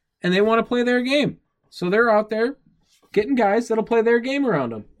athletes, and they want to play their game. So they're out there getting guys that'll play their game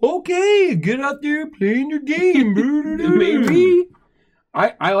around them. Okay, get out there playing your game. Maybe.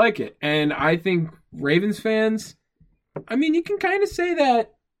 I like it. And I think Ravens fans, I mean, you can kind of say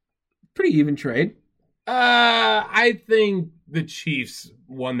that pretty even trade. I think the Chiefs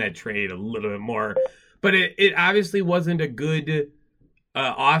won that trade a little bit more. But it obviously wasn't a good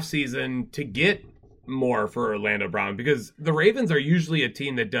offseason to get more for Orlando Brown because the Ravens are usually a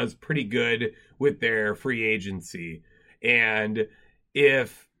team that does pretty good with their free agency. And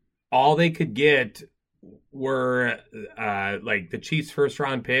if all they could get were the Chiefs'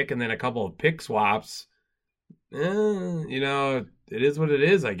 first-round pick and then a couple of pick swaps, it is what it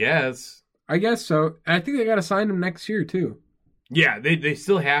is, I guess. I guess so. I think they got to sign him next year, too. Yeah, they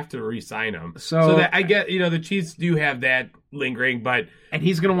still have to re-sign him. So that I get, the Chiefs do have that lingering, but... And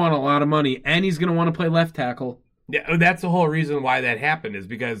he's going to want a lot of money, and he's going to want to play left tackle. Yeah, that's the whole reason why that happened, is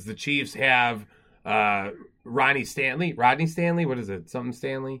because the Chiefs have Rodney Stanley. What is it? Something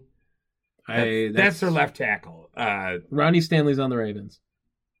Stanley? That's their left tackle. Rodney Stanley's on the Ravens.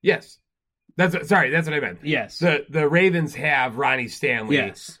 Yes. That's what I meant. Yes. The Ravens have Rodney Stanley,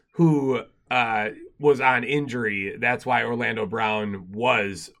 yes, who was on injury. That's why Orlando Brown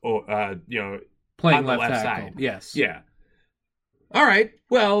was, playing on the left tackle. side. Yes. Yeah. All right.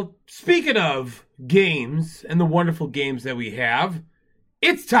 Well, speaking of games and the wonderful games that we have,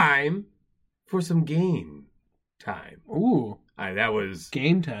 it's time for some game time. Ooh. That was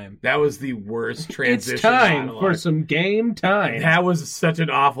game time. That was the worst transition. It's time monologue. for some game time. That was such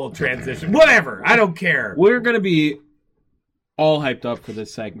an awful transition. Whatever. I don't care. We're going to be all hyped up for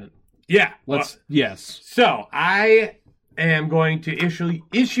this segment. Yeah. Yes. So I am going to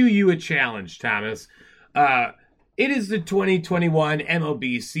issue you a challenge, Thomas. It is the 2021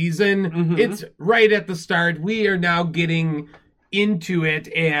 MLB season. Mm-hmm. It's right at the start. We are now getting into it,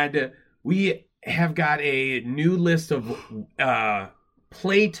 and we have got a new list of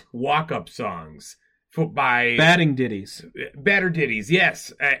plate walk-up songs by batting ditties. Batter ditties,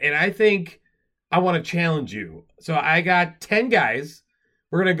 yes. And I think I want to challenge you. So I got 10 guys.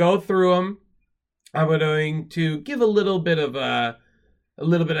 We're going to go through them. I'm going to give a little bit of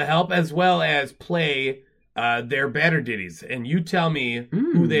help as well as play their batter ditties, and you tell me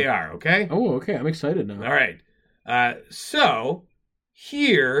who they are, okay? Oh, okay. I'm excited now. All right. So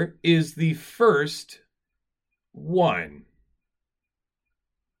here is the first one.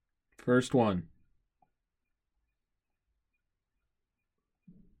 First one.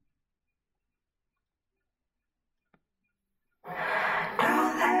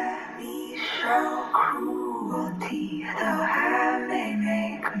 Don't let me show cruelty, though I may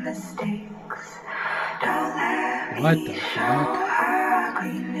make mistakes. Don't let What me the show fuck?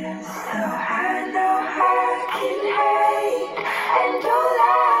 ugliness, though I know I can hate. And don't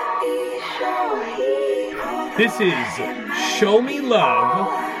let me show evil. This is Show Me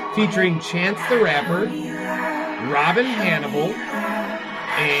Love, featuring Chance the Rapper, Robin Hannibal,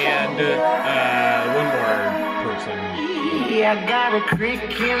 and one more person. I got a crick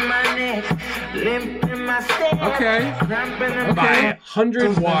in my neck, limp in my step. Okay. By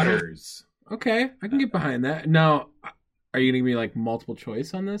 100 Waters. Okay, I can get behind that. Now, are you going to give me like multiple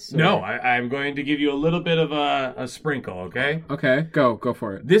choice on this? Or? No, I'm going to give you a little bit of a sprinkle, okay? Okay, go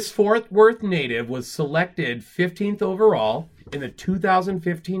for it. This Fort Worth native was selected 15th overall in the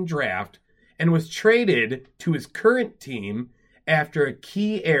 2015 draft and was traded to his current team after a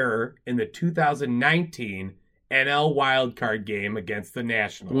key error in the 2019 NL wildcard game against the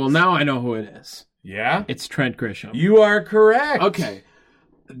Nationals. Well, now I know who it is. Yeah? It's Trent Grisham. You are correct. Okay.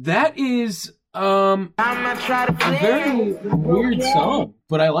 That is a very weird song,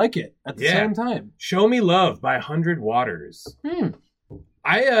 but I like it at the same time. Show Me Love by 100 Waters.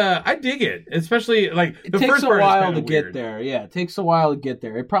 I dig it, especially like It the takes first a part is while kinda to get weird. there. Yeah, it takes a while to get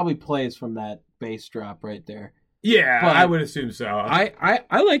there. It probably plays from that bass drop right there. Yeah, But I would assume so. I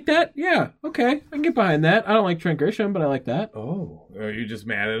like that. Yeah, okay. I can get behind that. I don't like Trent Grisham, but I like that. Oh, are you just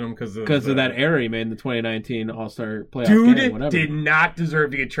mad at him because of that error he made in the 2019 All-Star playoff Dude game, whatever. did not deserve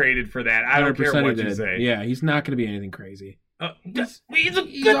to get traded for that. I don't care 100% what he you did. say. Yeah, he's not going to be anything crazy. He's a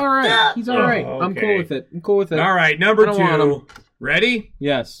He's all right. He's all right. Oh, I'm okay. cool with it. I'm cool with it. All right, I number don't want 2. him. Ready?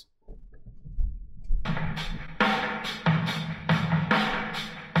 Yes.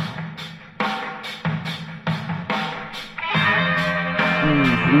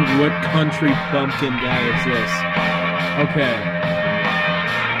 What country bumpkin guy is this? Okay.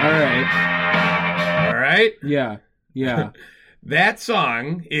 All right. All right. Yeah. That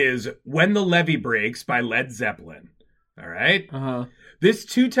song is When the Levee Breaks by Led Zeppelin. All right. Uh-huh. This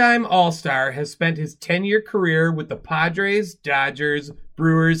 2-time All-Star has spent his 10-year career with the Padres, Dodgers,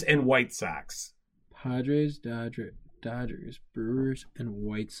 Brewers, and White Sox. Padres, Dodgers, Brewers, and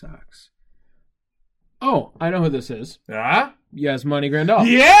White Sox. Oh, I know who this is. Ah? Yasmani Grandal.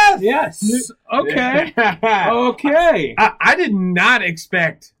 Yes! Yes. Okay. Okay. I did not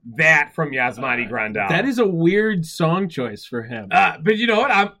expect that from Yasmani Grandal. That is a weird song choice for him. But you know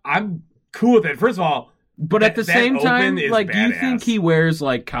what? I'm cool with it. First of all, But at the that same time, open is like, do you think badass. he wears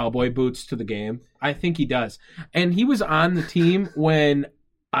like cowboy boots to the game? I think he does. And he was on the team when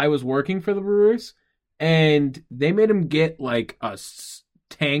I was working for the Brewers, and they made him get like a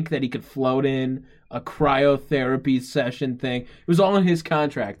tank that he could float in, a cryotherapy session thing. It was all in his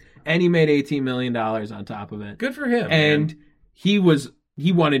contract, and he made $18 million on top of it. Good for him. And man. he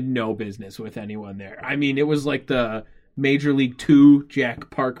wanted no business with anyone there. I mean, it was like the Major League 2 Jack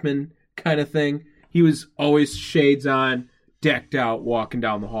Parkman kind of thing. He was always shades on, decked out, walking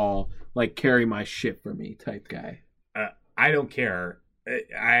down the hall, like carry my shit for me type guy. I don't care.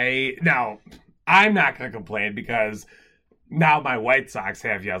 I'm not going to complain because now my White Sox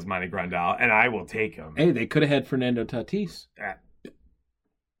have Yasmani Grandal, and I will take him. Hey, they could have had Fernando Tatis.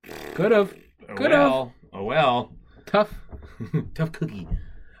 Could have. Oh well. Tough. Tough cookie.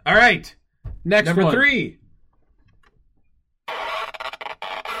 All right. Next Number one. 3.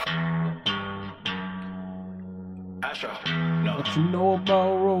 What you know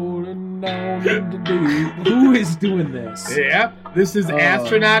about rolling down in the deep? Who is doing this? Yep. This is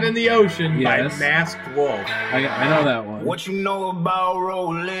Astronaut in the Ocean yes. by Masked Wolf. I know that one. What you know about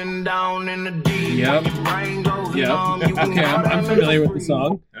rolling down in the deep? Yep. Your brain goes Yep. numb, you can Okay, I'm familiar with the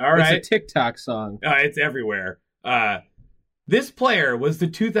song. All right. It's a TikTok song. It's everywhere. This player was the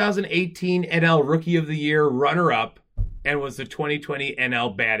 2018 NL Rookie of the Year runner-up and was the 2020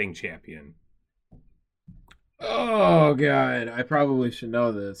 NL batting champion. Oh God, I probably should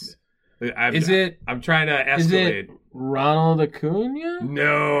know this. I'm trying to escalate. Is it Ronald Acuna?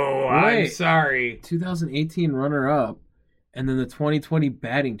 No, I'm Wait. sorry. 2018 runner-up, and then the 2020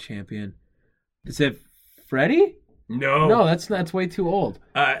 batting champion. Is it Freddie? No. No, that's way too old.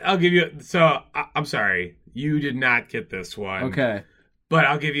 I'll give you. So I'm sorry, you did not get this one. Okay, but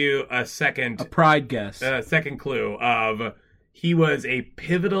I'll give you a second. a pride guess. Second clue of he was a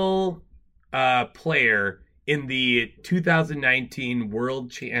pivotal player in the 2019 World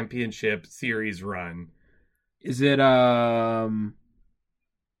Championship Series run. Is it?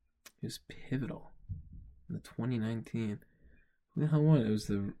 It's pivotal. The 2019. Who the hell won? It was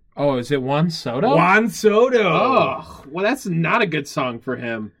the... Oh, is it Juan Soto? Juan Soto. Oh, well, that's not a good song for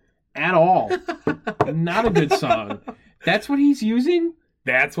him at all. Not a good song. That's what he's using?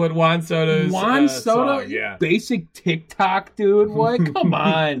 That's what Juan Soto's Juan Soto? song, yeah. Basic TikTok, dude. What? Come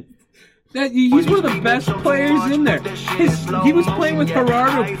on. He's one of the best players in there. He was playing with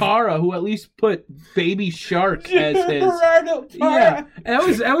Gerardo Parra, who at least put Baby Shark as his. Gerardo Parra. Yeah, that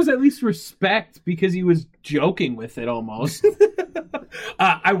was at least respect because he was joking with it almost.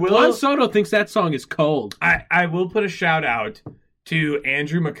 Juan Soto thinks that song is cold. I will put a shout out to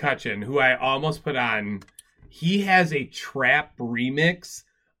Andrew McCutcheon, who I almost put on. He has a trap remix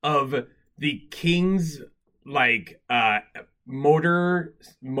of the Kings motor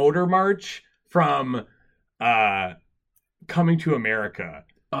march from Coming to America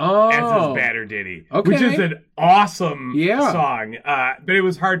as his batter ditty, which is an awesome song. But it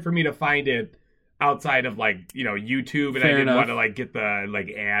was hard for me to find it outside of YouTube, and I didn't want to get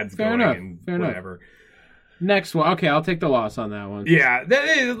the ads going and whatever. Next one. Okay, I'll take the loss on that one. Yeah,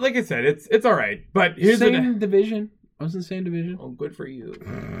 like I said, it's all right. But here's same division. I was in the same division. Oh, good for you.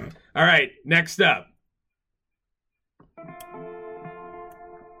 All right, next up.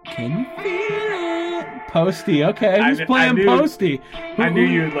 Can you feel it? Posty. Okay, who's playing Posty? I knew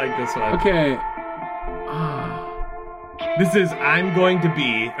you'd like this one. Okay. This is "I'm Going to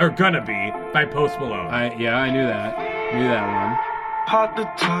Be" or "Gonna Be" by Post Malone. I knew that. Knew that one. Pop the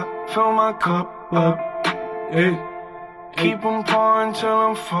top, fill my cup up. Keep them pouring till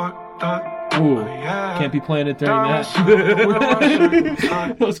I'm fucked up. Ooh, can't be playing it during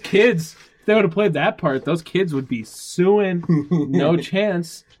that. Those kids, if they would have played that part, those kids would be suing. No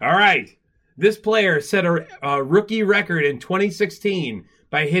chance. All right. This player set a rookie record in 2016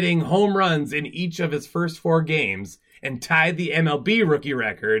 by hitting home runs in each of his first 4 games and tied the MLB rookie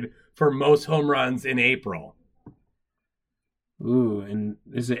record for most home runs in April. Ooh, and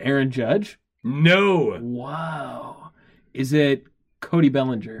is it Aaron Judge? No. Wow. Is it Cody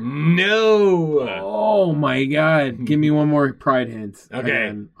Bellinger? No. Oh, my God. Give me one more pride hint. Okay.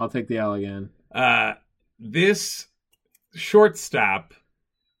 Again. I'll take the L again. This shortstop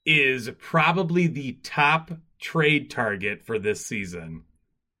is probably the top trade target for this season.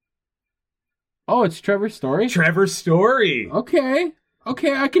 Oh, it's Trevor Story? Trevor Story. Okay,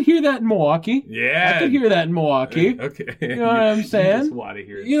 I could hear that in Milwaukee. Yeah. I could hear that in Milwaukee. Okay. You know what I'm saying? You just want to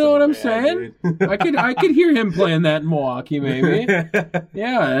hear it. You know what I'm saying? I could hear him playing that in Milwaukee, maybe.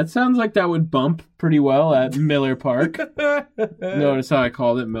 Yeah, that sounds like that would bump pretty well at Miller Park. Notice how I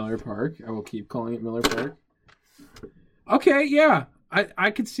called it Miller Park. I will keep calling it Miller Park. Okay, yeah.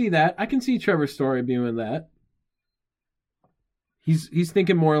 I could see that. I can see Trevor Story doing that. He's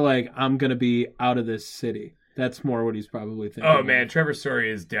thinking more like, I'm going to be out of this city. That's more what he's probably thinking. Oh, man, Trevor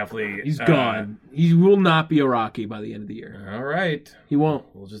Story is definitely... He's gone. He will not be a Rocky by the end of the year. All right. He won't.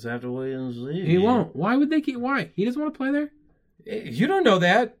 We'll just have to wait and see. He won't. Why would they keep... Why? He doesn't want to play there? You don't know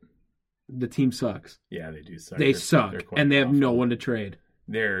that. The team sucks. Yeah, they do suck. They suck, and they have no one to trade.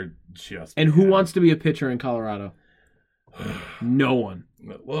 They're just... And who wants to be a pitcher in Colorado? No one.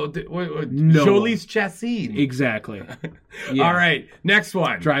 Well, no Jolies Chassin. Exactly. Yeah. All right, next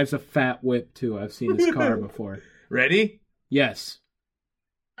one. Drives a fat whip, too. I've seen his car before. Ready? Yes.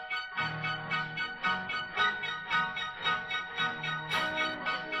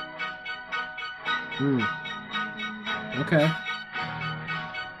 Okay.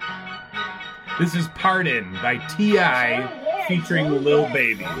 This is Pardon by T.I. featuring Lil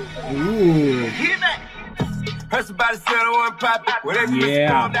Baby. Ooh. Yeah,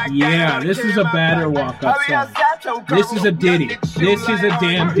 this is a batter walk-up song. This is a ditty. This is a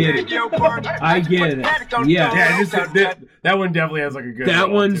damn ditty. I get it. Yeah. That one definitely has like a good That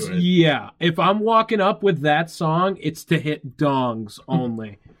one's, to it. Yeah. If I'm walking up with that song, it's to hit dongs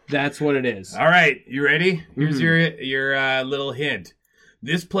only. That's what it is. All right, you ready? Here's your little hint.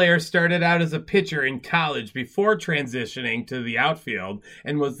 This player started out as a pitcher in college before transitioning to the outfield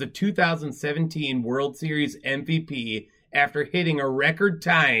and was the 2017 World Series MVP after hitting a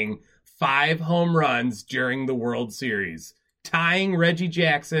record-tying 5 home runs during the World Series, tying Reggie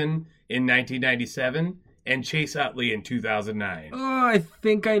Jackson in 1997 and Chase Utley in 2009. Oh, I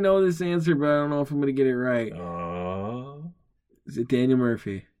think I know this answer, but I don't know if I'm going to get it right. Is it Daniel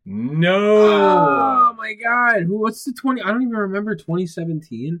Murphy? No. Oh my God! What's the 20? I don't even remember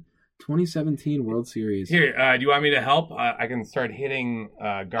 2017 World Series. Here, do you want me to help? I can start hitting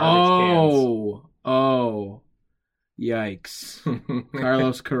garbage cans. Oh, yikes!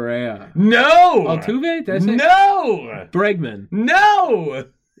 Carlos Correa. No. Altuve? Did I say? No. Bregman. No.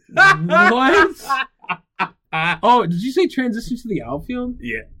 What? Oh, did you say transition to the outfield?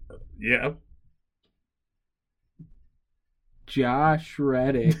 Yeah. Josh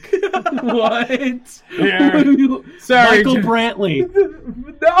Reddick. What? Yeah. Sorry, Michael Brantley.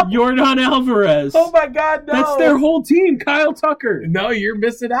 No. Jordan Alvarez. Oh my God, no. That's their whole team. Kyle Tucker. No, you're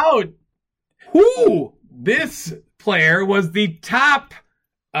missing out. Who? This player was the top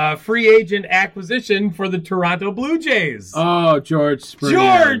free agent acquisition for the Toronto Blue Jays. Oh, George Springer.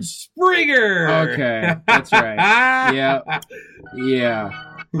 George Springer. Okay, that's right. Yeah.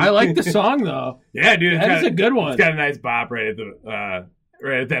 I like the song though. Yeah, dude, That's a good one. It's got a nice bop right at the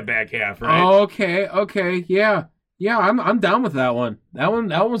right at that back half, right? Okay, yeah, I'm down with that one. That one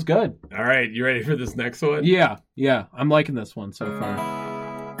was good. All right, you ready for this next one? Yeah, I'm liking this one so far.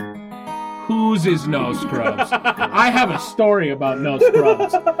 Whose is No Scrubs? I have a story about No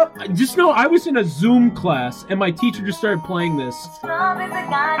Scrubs. Just know I was in a Zoom class and my teacher just started playing this,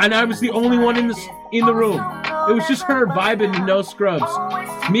 and I was the only one in the room. It was just her vibing to No Scrubs.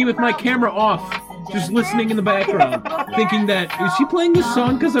 Me with my camera off, just listening in the background, thinking that, is she playing this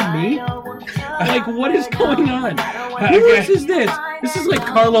song because of me? Like, what is going on? Who is this? This is like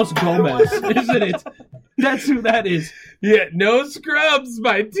Carlos Gomez, isn't it? That's who that is. Yeah, No Scrubs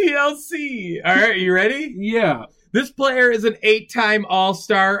by TLC. All right, you ready? Yeah. This player is an 8-time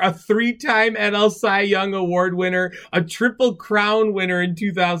All-Star, a 3-time NL Cy Young Award winner, a Triple Crown winner in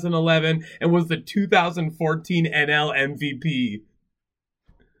 2011, and was the 2014 NL MVP.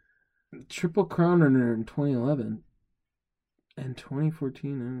 Triple Crown winner in 2011 and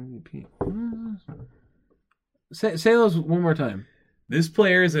 2014 MVP. Say those one more time. This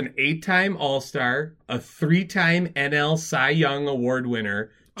player is an 8-time All-Star, a 3-time NL Cy Young Award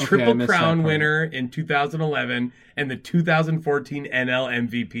winner, Triple Crown winner in 2011, and the 2014 NL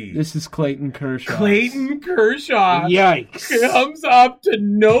MVP. This is Clayton Kershaw. Clayton Kershaw Yikes. comes up to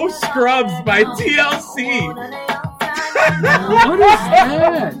No Scrubs by TLC. What is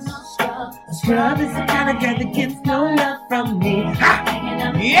that? Scrub is the kind of guy that gets no love from me.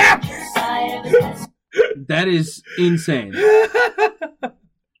 Yes! That is insane.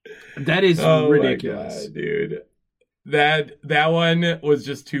 That is ridiculous. My God, dude. That one was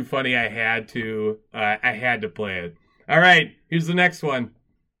just too funny. I had to play it. All right, here's the next one.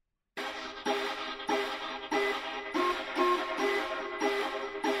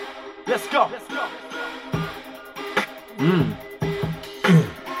 Let's go.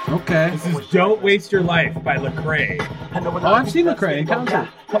 Okay. This is "Don't Waste Your Life" by Lecrae. Oh, I've seen Lecrae in concert.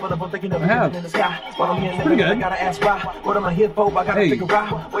 I have. It's pretty good. Hey.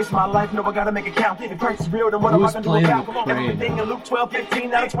 Waste my life, no, I gotta make it count. If price is real, then what am I gonna do about? Everything in Luke 12,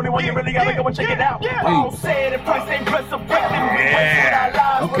 15, out of 21, you really gotta go and check it out. All said, if price ain't resurrected,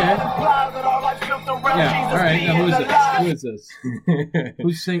 Yeah. Okay. Yeah, all right. Now who is this?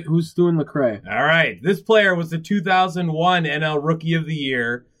 Who's doing Lecrae? All right, this player was the 2001 NL Rookie of the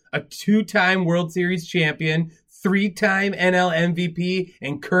Year, a 2-time World Series champion, 3-time NL MVP,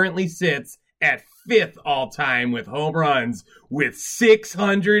 and currently sits at 5th all-time with home runs with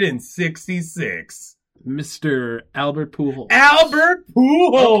 666. Mr. Albert Pujols. Albert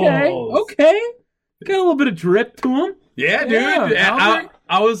Pujols! Okay. Got a little bit of drip to him. Yeah, dude. Yeah,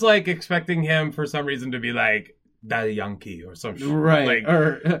 I was like expecting him for some reason to be like Daddy Yankee or some shit. Right. Like,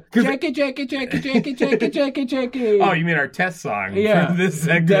 or Jackie. oh, you mean our test song? Yeah. For this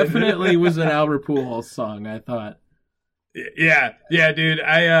segment. Definitely was an Albert Pujols song, I thought. Yeah, dude.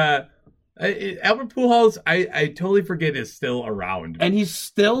 Albert Pujols, I totally forget is still around. And he's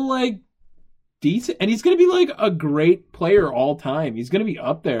still like decent, and he's gonna be like a great player all time. He's gonna be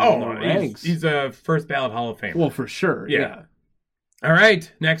up there in the ranks. He's a first ballot Hall of Famer. Well, for sure. Yeah. All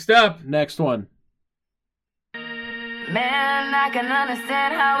right, next up. Next one. Man, I can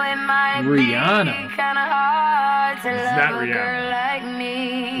understand how it might Rihanna. be kind of hard to It's love not a Rihanna. girl like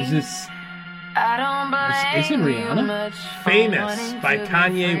me. Is this I don't blame isn't Rihanna? you much for Famous wanting by to be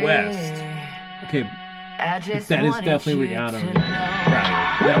Kanye free. West. okay? I just That is wanted definitely you Rihanna. to know.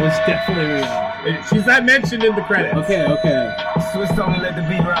 That was definitely Rihanna. She's not mentioned in the credits. Okay. Swiss on and let the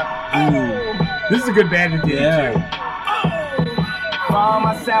beat rock. Ooh. This is a good band to do, Yeah. too. For all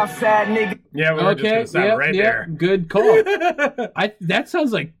my Southside niggas. Yeah, we were just going to stop right there. Good call. That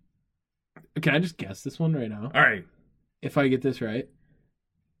sounds like. Can I just guess this one right now? All right. If I get this right,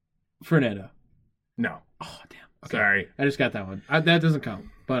 Fernando. No. Oh damn. Okay. Sorry. I just got that one. That doesn't count.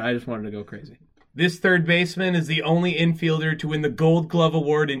 But I just wanted to go crazy. This third baseman is the only infielder to win the Gold Glove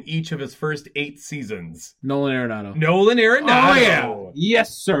Award in each of his first 8 seasons. Nolan Arenado. Nolan Arenado. Oh yeah.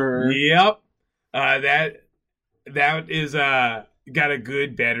 Yes, sir. Yep. That is got a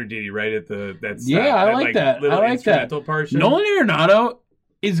good batter ditty right at that's I like that. little I like that. instrumental portion. Nolan Arenado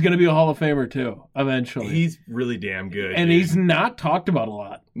is going to be a Hall of Famer too, eventually. He's really damn good. and dude. he's not talked about a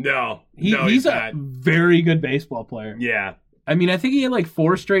lot. no, He's he's a not. very good baseball player. Yeah. I mean, I think he had like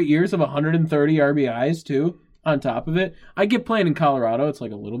 4 straight years of 130 RBIs too. On top of it, I get playing in Colorado. It's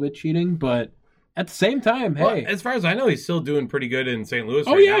like a little bit cheating, but at the same time, hey. Well, as far as I know, he's still doing pretty good in St. Louis.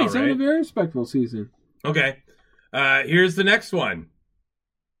 Oh right yeah, now, he's right? having a very respectable season. Okay, here's the next one.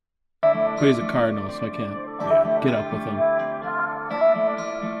 But he's a Cardinal, so I can't get up with him.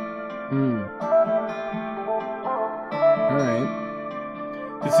 All right.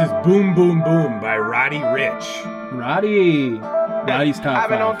 This is Boom Boom Boom by Roddy Ricch. Roddy's top 5. I've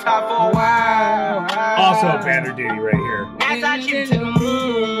been on top for a while. Also a banner duty right here. As I shoot to the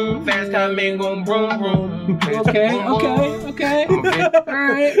moon, fast time ain't gon' broom broom. Okay. All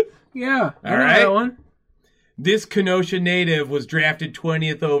right. Yeah. All right. That one. This Kenosha native was drafted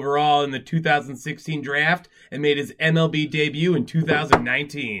 20th overall in the 2016 draft and made his MLB debut in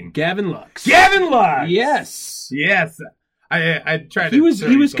 2019. Gavin Lux. Gavin Lux! Yes. I tried to He was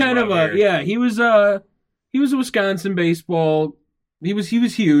some kind of love here. he was a Wisconsin baseball. He was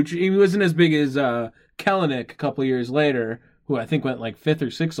huge. He wasn't as big as Kellenick a couple years later, who I think went like 5th or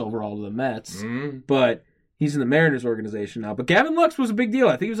 6th overall to the Mets. But he's in the Mariners organization now. But Gavin Lux was a big deal.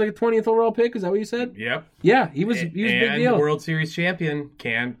 I think he was like a 20th overall pick. Is that what you said? Yep. Yeah, he was a big deal. World Series champion.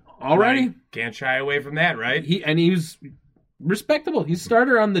 Can't shy away from that, right? He was respectable. He's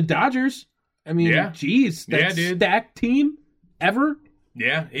starter on the Dodgers. I mean, geez, that stacked team ever.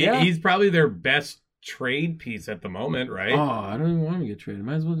 Yeah, he's probably their best trade piece at the moment, right? Oh, I don't even want to get traded.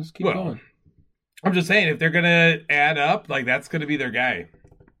 Might as well just keep going. I'm just saying, if they're gonna add up, like that's gonna be their guy.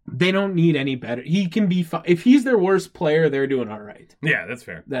 They don't need any better. He can be fine. If he's their worst player, they're doing all right. Yeah, that's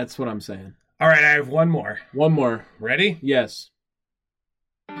fair. That's what I'm saying. All right, I have one more. One more. Ready? Yes.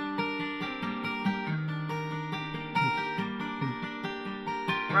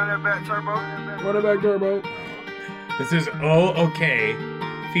 Run it back, turbo. This is Oh Okay,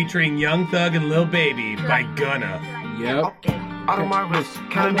 featuring Young Thug and Lil Baby by Gunna. Yep. Out of my wrist,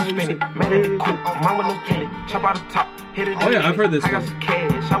 calendar spinning. Man in the coop, mine with no candy. Chop out the top, hit it. Oh, yeah, I've heard this I got one. some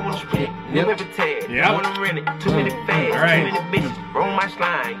cash, I want to spend it. Yep. Live every tag, Yep. I want to rent it. Too many fads, All right. too many bitches. Roll my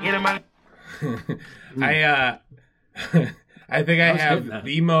slime, get in my... I think I was have hitting that.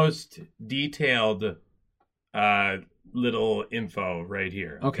 the most detailed little info right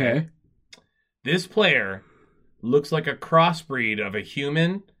here. Okay. This player looks like a crossbreed of a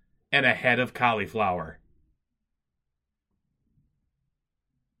human and a head of cauliflower.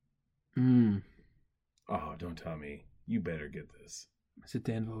 Oh, don't tell me. You better get this. Is it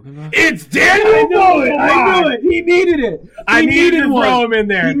Dan Vogelbach? It's Daniel Vogelbach! I knew it. He needed it. I needed to one. throw him in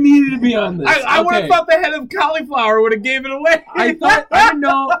there. He needed to be on this. I would have thought the head of cauliflower would have gave it away. I didn't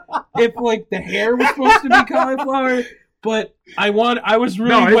know if like the hair was supposed to be cauliflower, but I was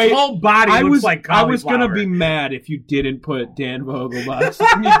really No, his waiting. whole body looks like I cauliflower. was gonna be mad if you didn't put Dan Vogelbach.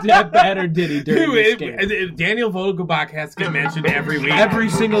 That bad or did he during this game? Daniel Vogelbach has to get mentioned every week. Every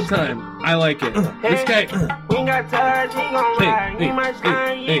single time. I like it. This guy. We ain't got touch, he gon' ride. He might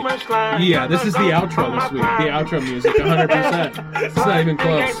slime, he might slime. Yeah, this is the outro this week. The outro music, 100%. It's not even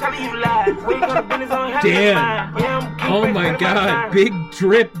close. Dan. Oh my God, big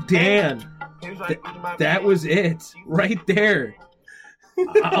drip Dan. That was it. Right there.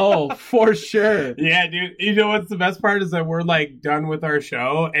 Oh, for sure. Yeah, dude. You know what's the best part is that we're like done with our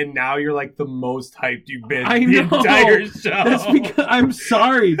show, and now you're like the most hyped you've been I the know. entire show. That's because I'm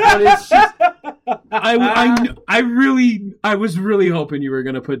sorry, but it's just I was really hoping you were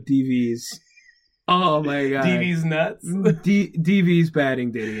gonna put DV's. Oh my God, DV's nuts. DV's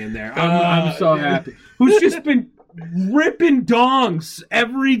batting Diddy in there. I'm so happy. Who's just been ripping dongs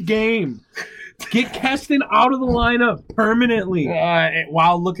every game. Get Keston out of the lineup permanently.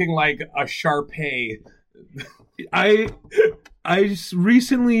 While looking like a Shar-Pei. I just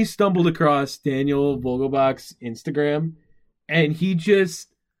recently stumbled across Daniel Vogelbach's Instagram, and he just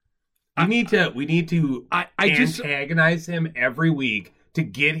We need to antagonize him every week to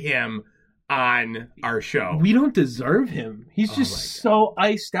get him on our show. we don't deserve him. He's just so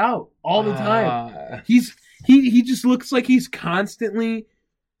iced out all the time. He just looks like he's constantly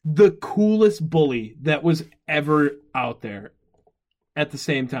the coolest bully that was ever out there. At the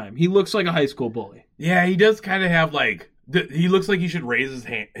same time, he looks like a high school bully. Yeah, he does kind of have like he looks like he should raise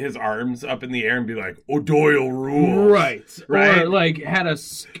his arms up in the air and be like O'Doyle rules, right? Or like had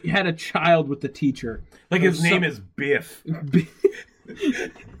a child with the teacher. Like his name is Biff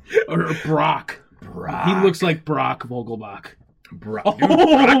or Brock. He looks like Brock Vogelbach. Brock my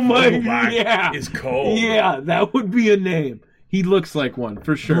Vogelbach yeah, is cold. Yeah, that would be a name. He looks like one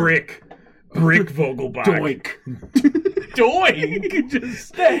for sure. Brick Vogelbach. Doink. Doink.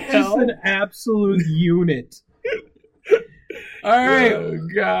 Just an absolute unit. All right. Oh,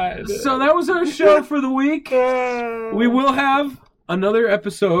 God. So that was our show for the week. We will have another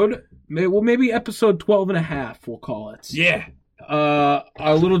episode. Well, maybe episode 12 and a half, we'll call it. Yeah.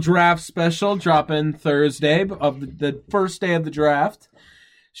 A little draft special dropping Thursday of the first day of the draft.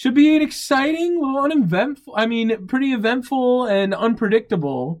 Should be an exciting, little uneventful, pretty eventful and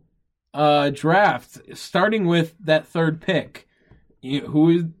unpredictable draft, starting with that third pick. Who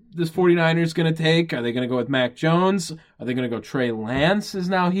is this 49ers going to take? Are they going to go with Mac Jones? Are they going to go Trey Lance is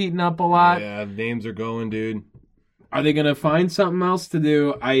now heating up a lot? Yeah, names are going, dude. Are they going to find something else to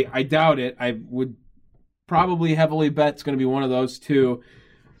do? I doubt it. I would probably heavily bet it's going to be one of those two.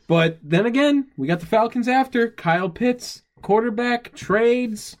 But then again, we got the Falcons after. Kyle Pitts, quarterback,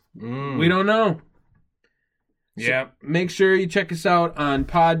 trades. We don't know. Yeah. So make sure you check us out on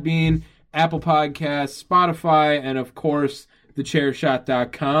Podbean, Apple Podcasts, Spotify, and of course,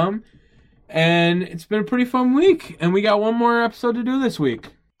 thechairshot.com. And it's been a pretty fun week. And we got one more episode to do this week.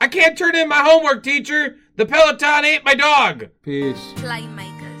 I can't turn in my homework, teacher. The Peloton ate my dog. Peace.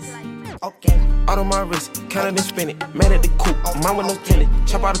 Playmakers. Okay. Out on my wrist, counted and spin it. Mad at the coupe, mine with no tenant.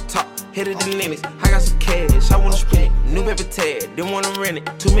 Chop out the top, hit it the limits. I got some cash, I wanna spend it. New paper tag, didn't wanna rent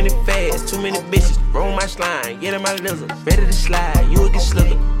it. Too many fads, too many bitches. Roll my slime, get in my lizard. Ready to slide, you will get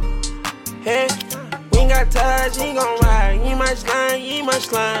slithered. Hey, we ain't got touch, you ain't gon' ride. You ain't my slime, you ain't my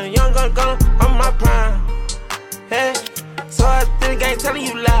slime. Young gun, I'm my prime. Hey, so I think I ain't telling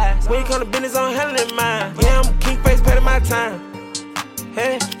you lies. When you come to business, I'm handling mine. Yeah, I'm king face, patting my time.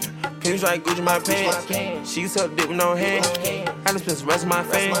 Hey. Pins like Gucci my pants. She suck dick with no hand. I just spent the rest of my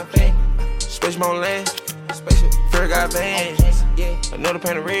fame. Special on land. Fair got bands. Another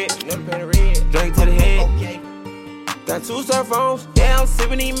pan of red. Drink to the head. Got 2 cell phones. Yeah, I'm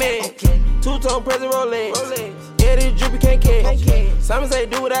sipping these meds. 2-tone present Rolex. Yeah, this drippy can't catch. Simon say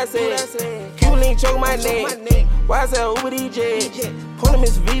do what I said. Cuban link choke my neck. Why I say Uber DJ? Pull him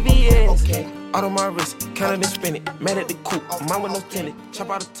Miss VVS. Out on my wrist, counted and spin it. Mad at the coupe, mine with no tenant. Chop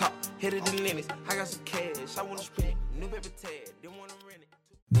out the top, hit it the limits. I got some cash, I wanna spend it. New paper tag, didn't wanna rent it.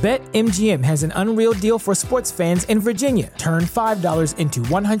 BetMGM has an unreal deal for sports fans in Virginia. Turn $5 into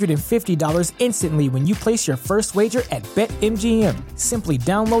 $150 instantly when you place your first wager at BetMGM. Simply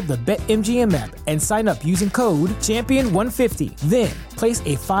download the BetMGM app and sign up using code Champion150. Then, place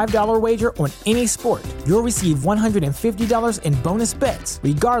a $5 wager on any sport. You'll receive $150 in bonus bets,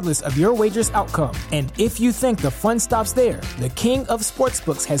 regardless of your wager's outcome. And if you think the fun stops there, the king of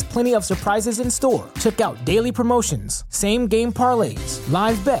sportsbooks has plenty of surprises in store. Check out daily promotions, same-game parlays,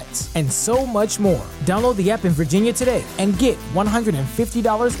 live bets, and so much more. Download the app in Virginia today and get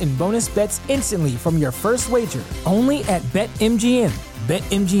 $150 in bonus bets instantly from your first wager. Only at BetMGM.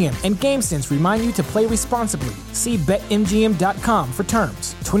 BetMGM and GameSense remind you to play responsibly. See BetMGM.com for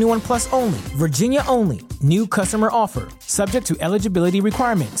terms. 21 plus only. Virginia only. New customer offer. Subject to eligibility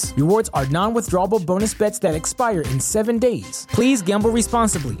requirements. Rewards are non-withdrawable bonus bets that expire in 7 days. Please gamble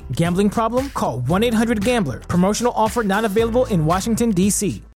responsibly. Gambling problem? Call 1-800-GAMBLER. Promotional offer not available in Washington, D.C.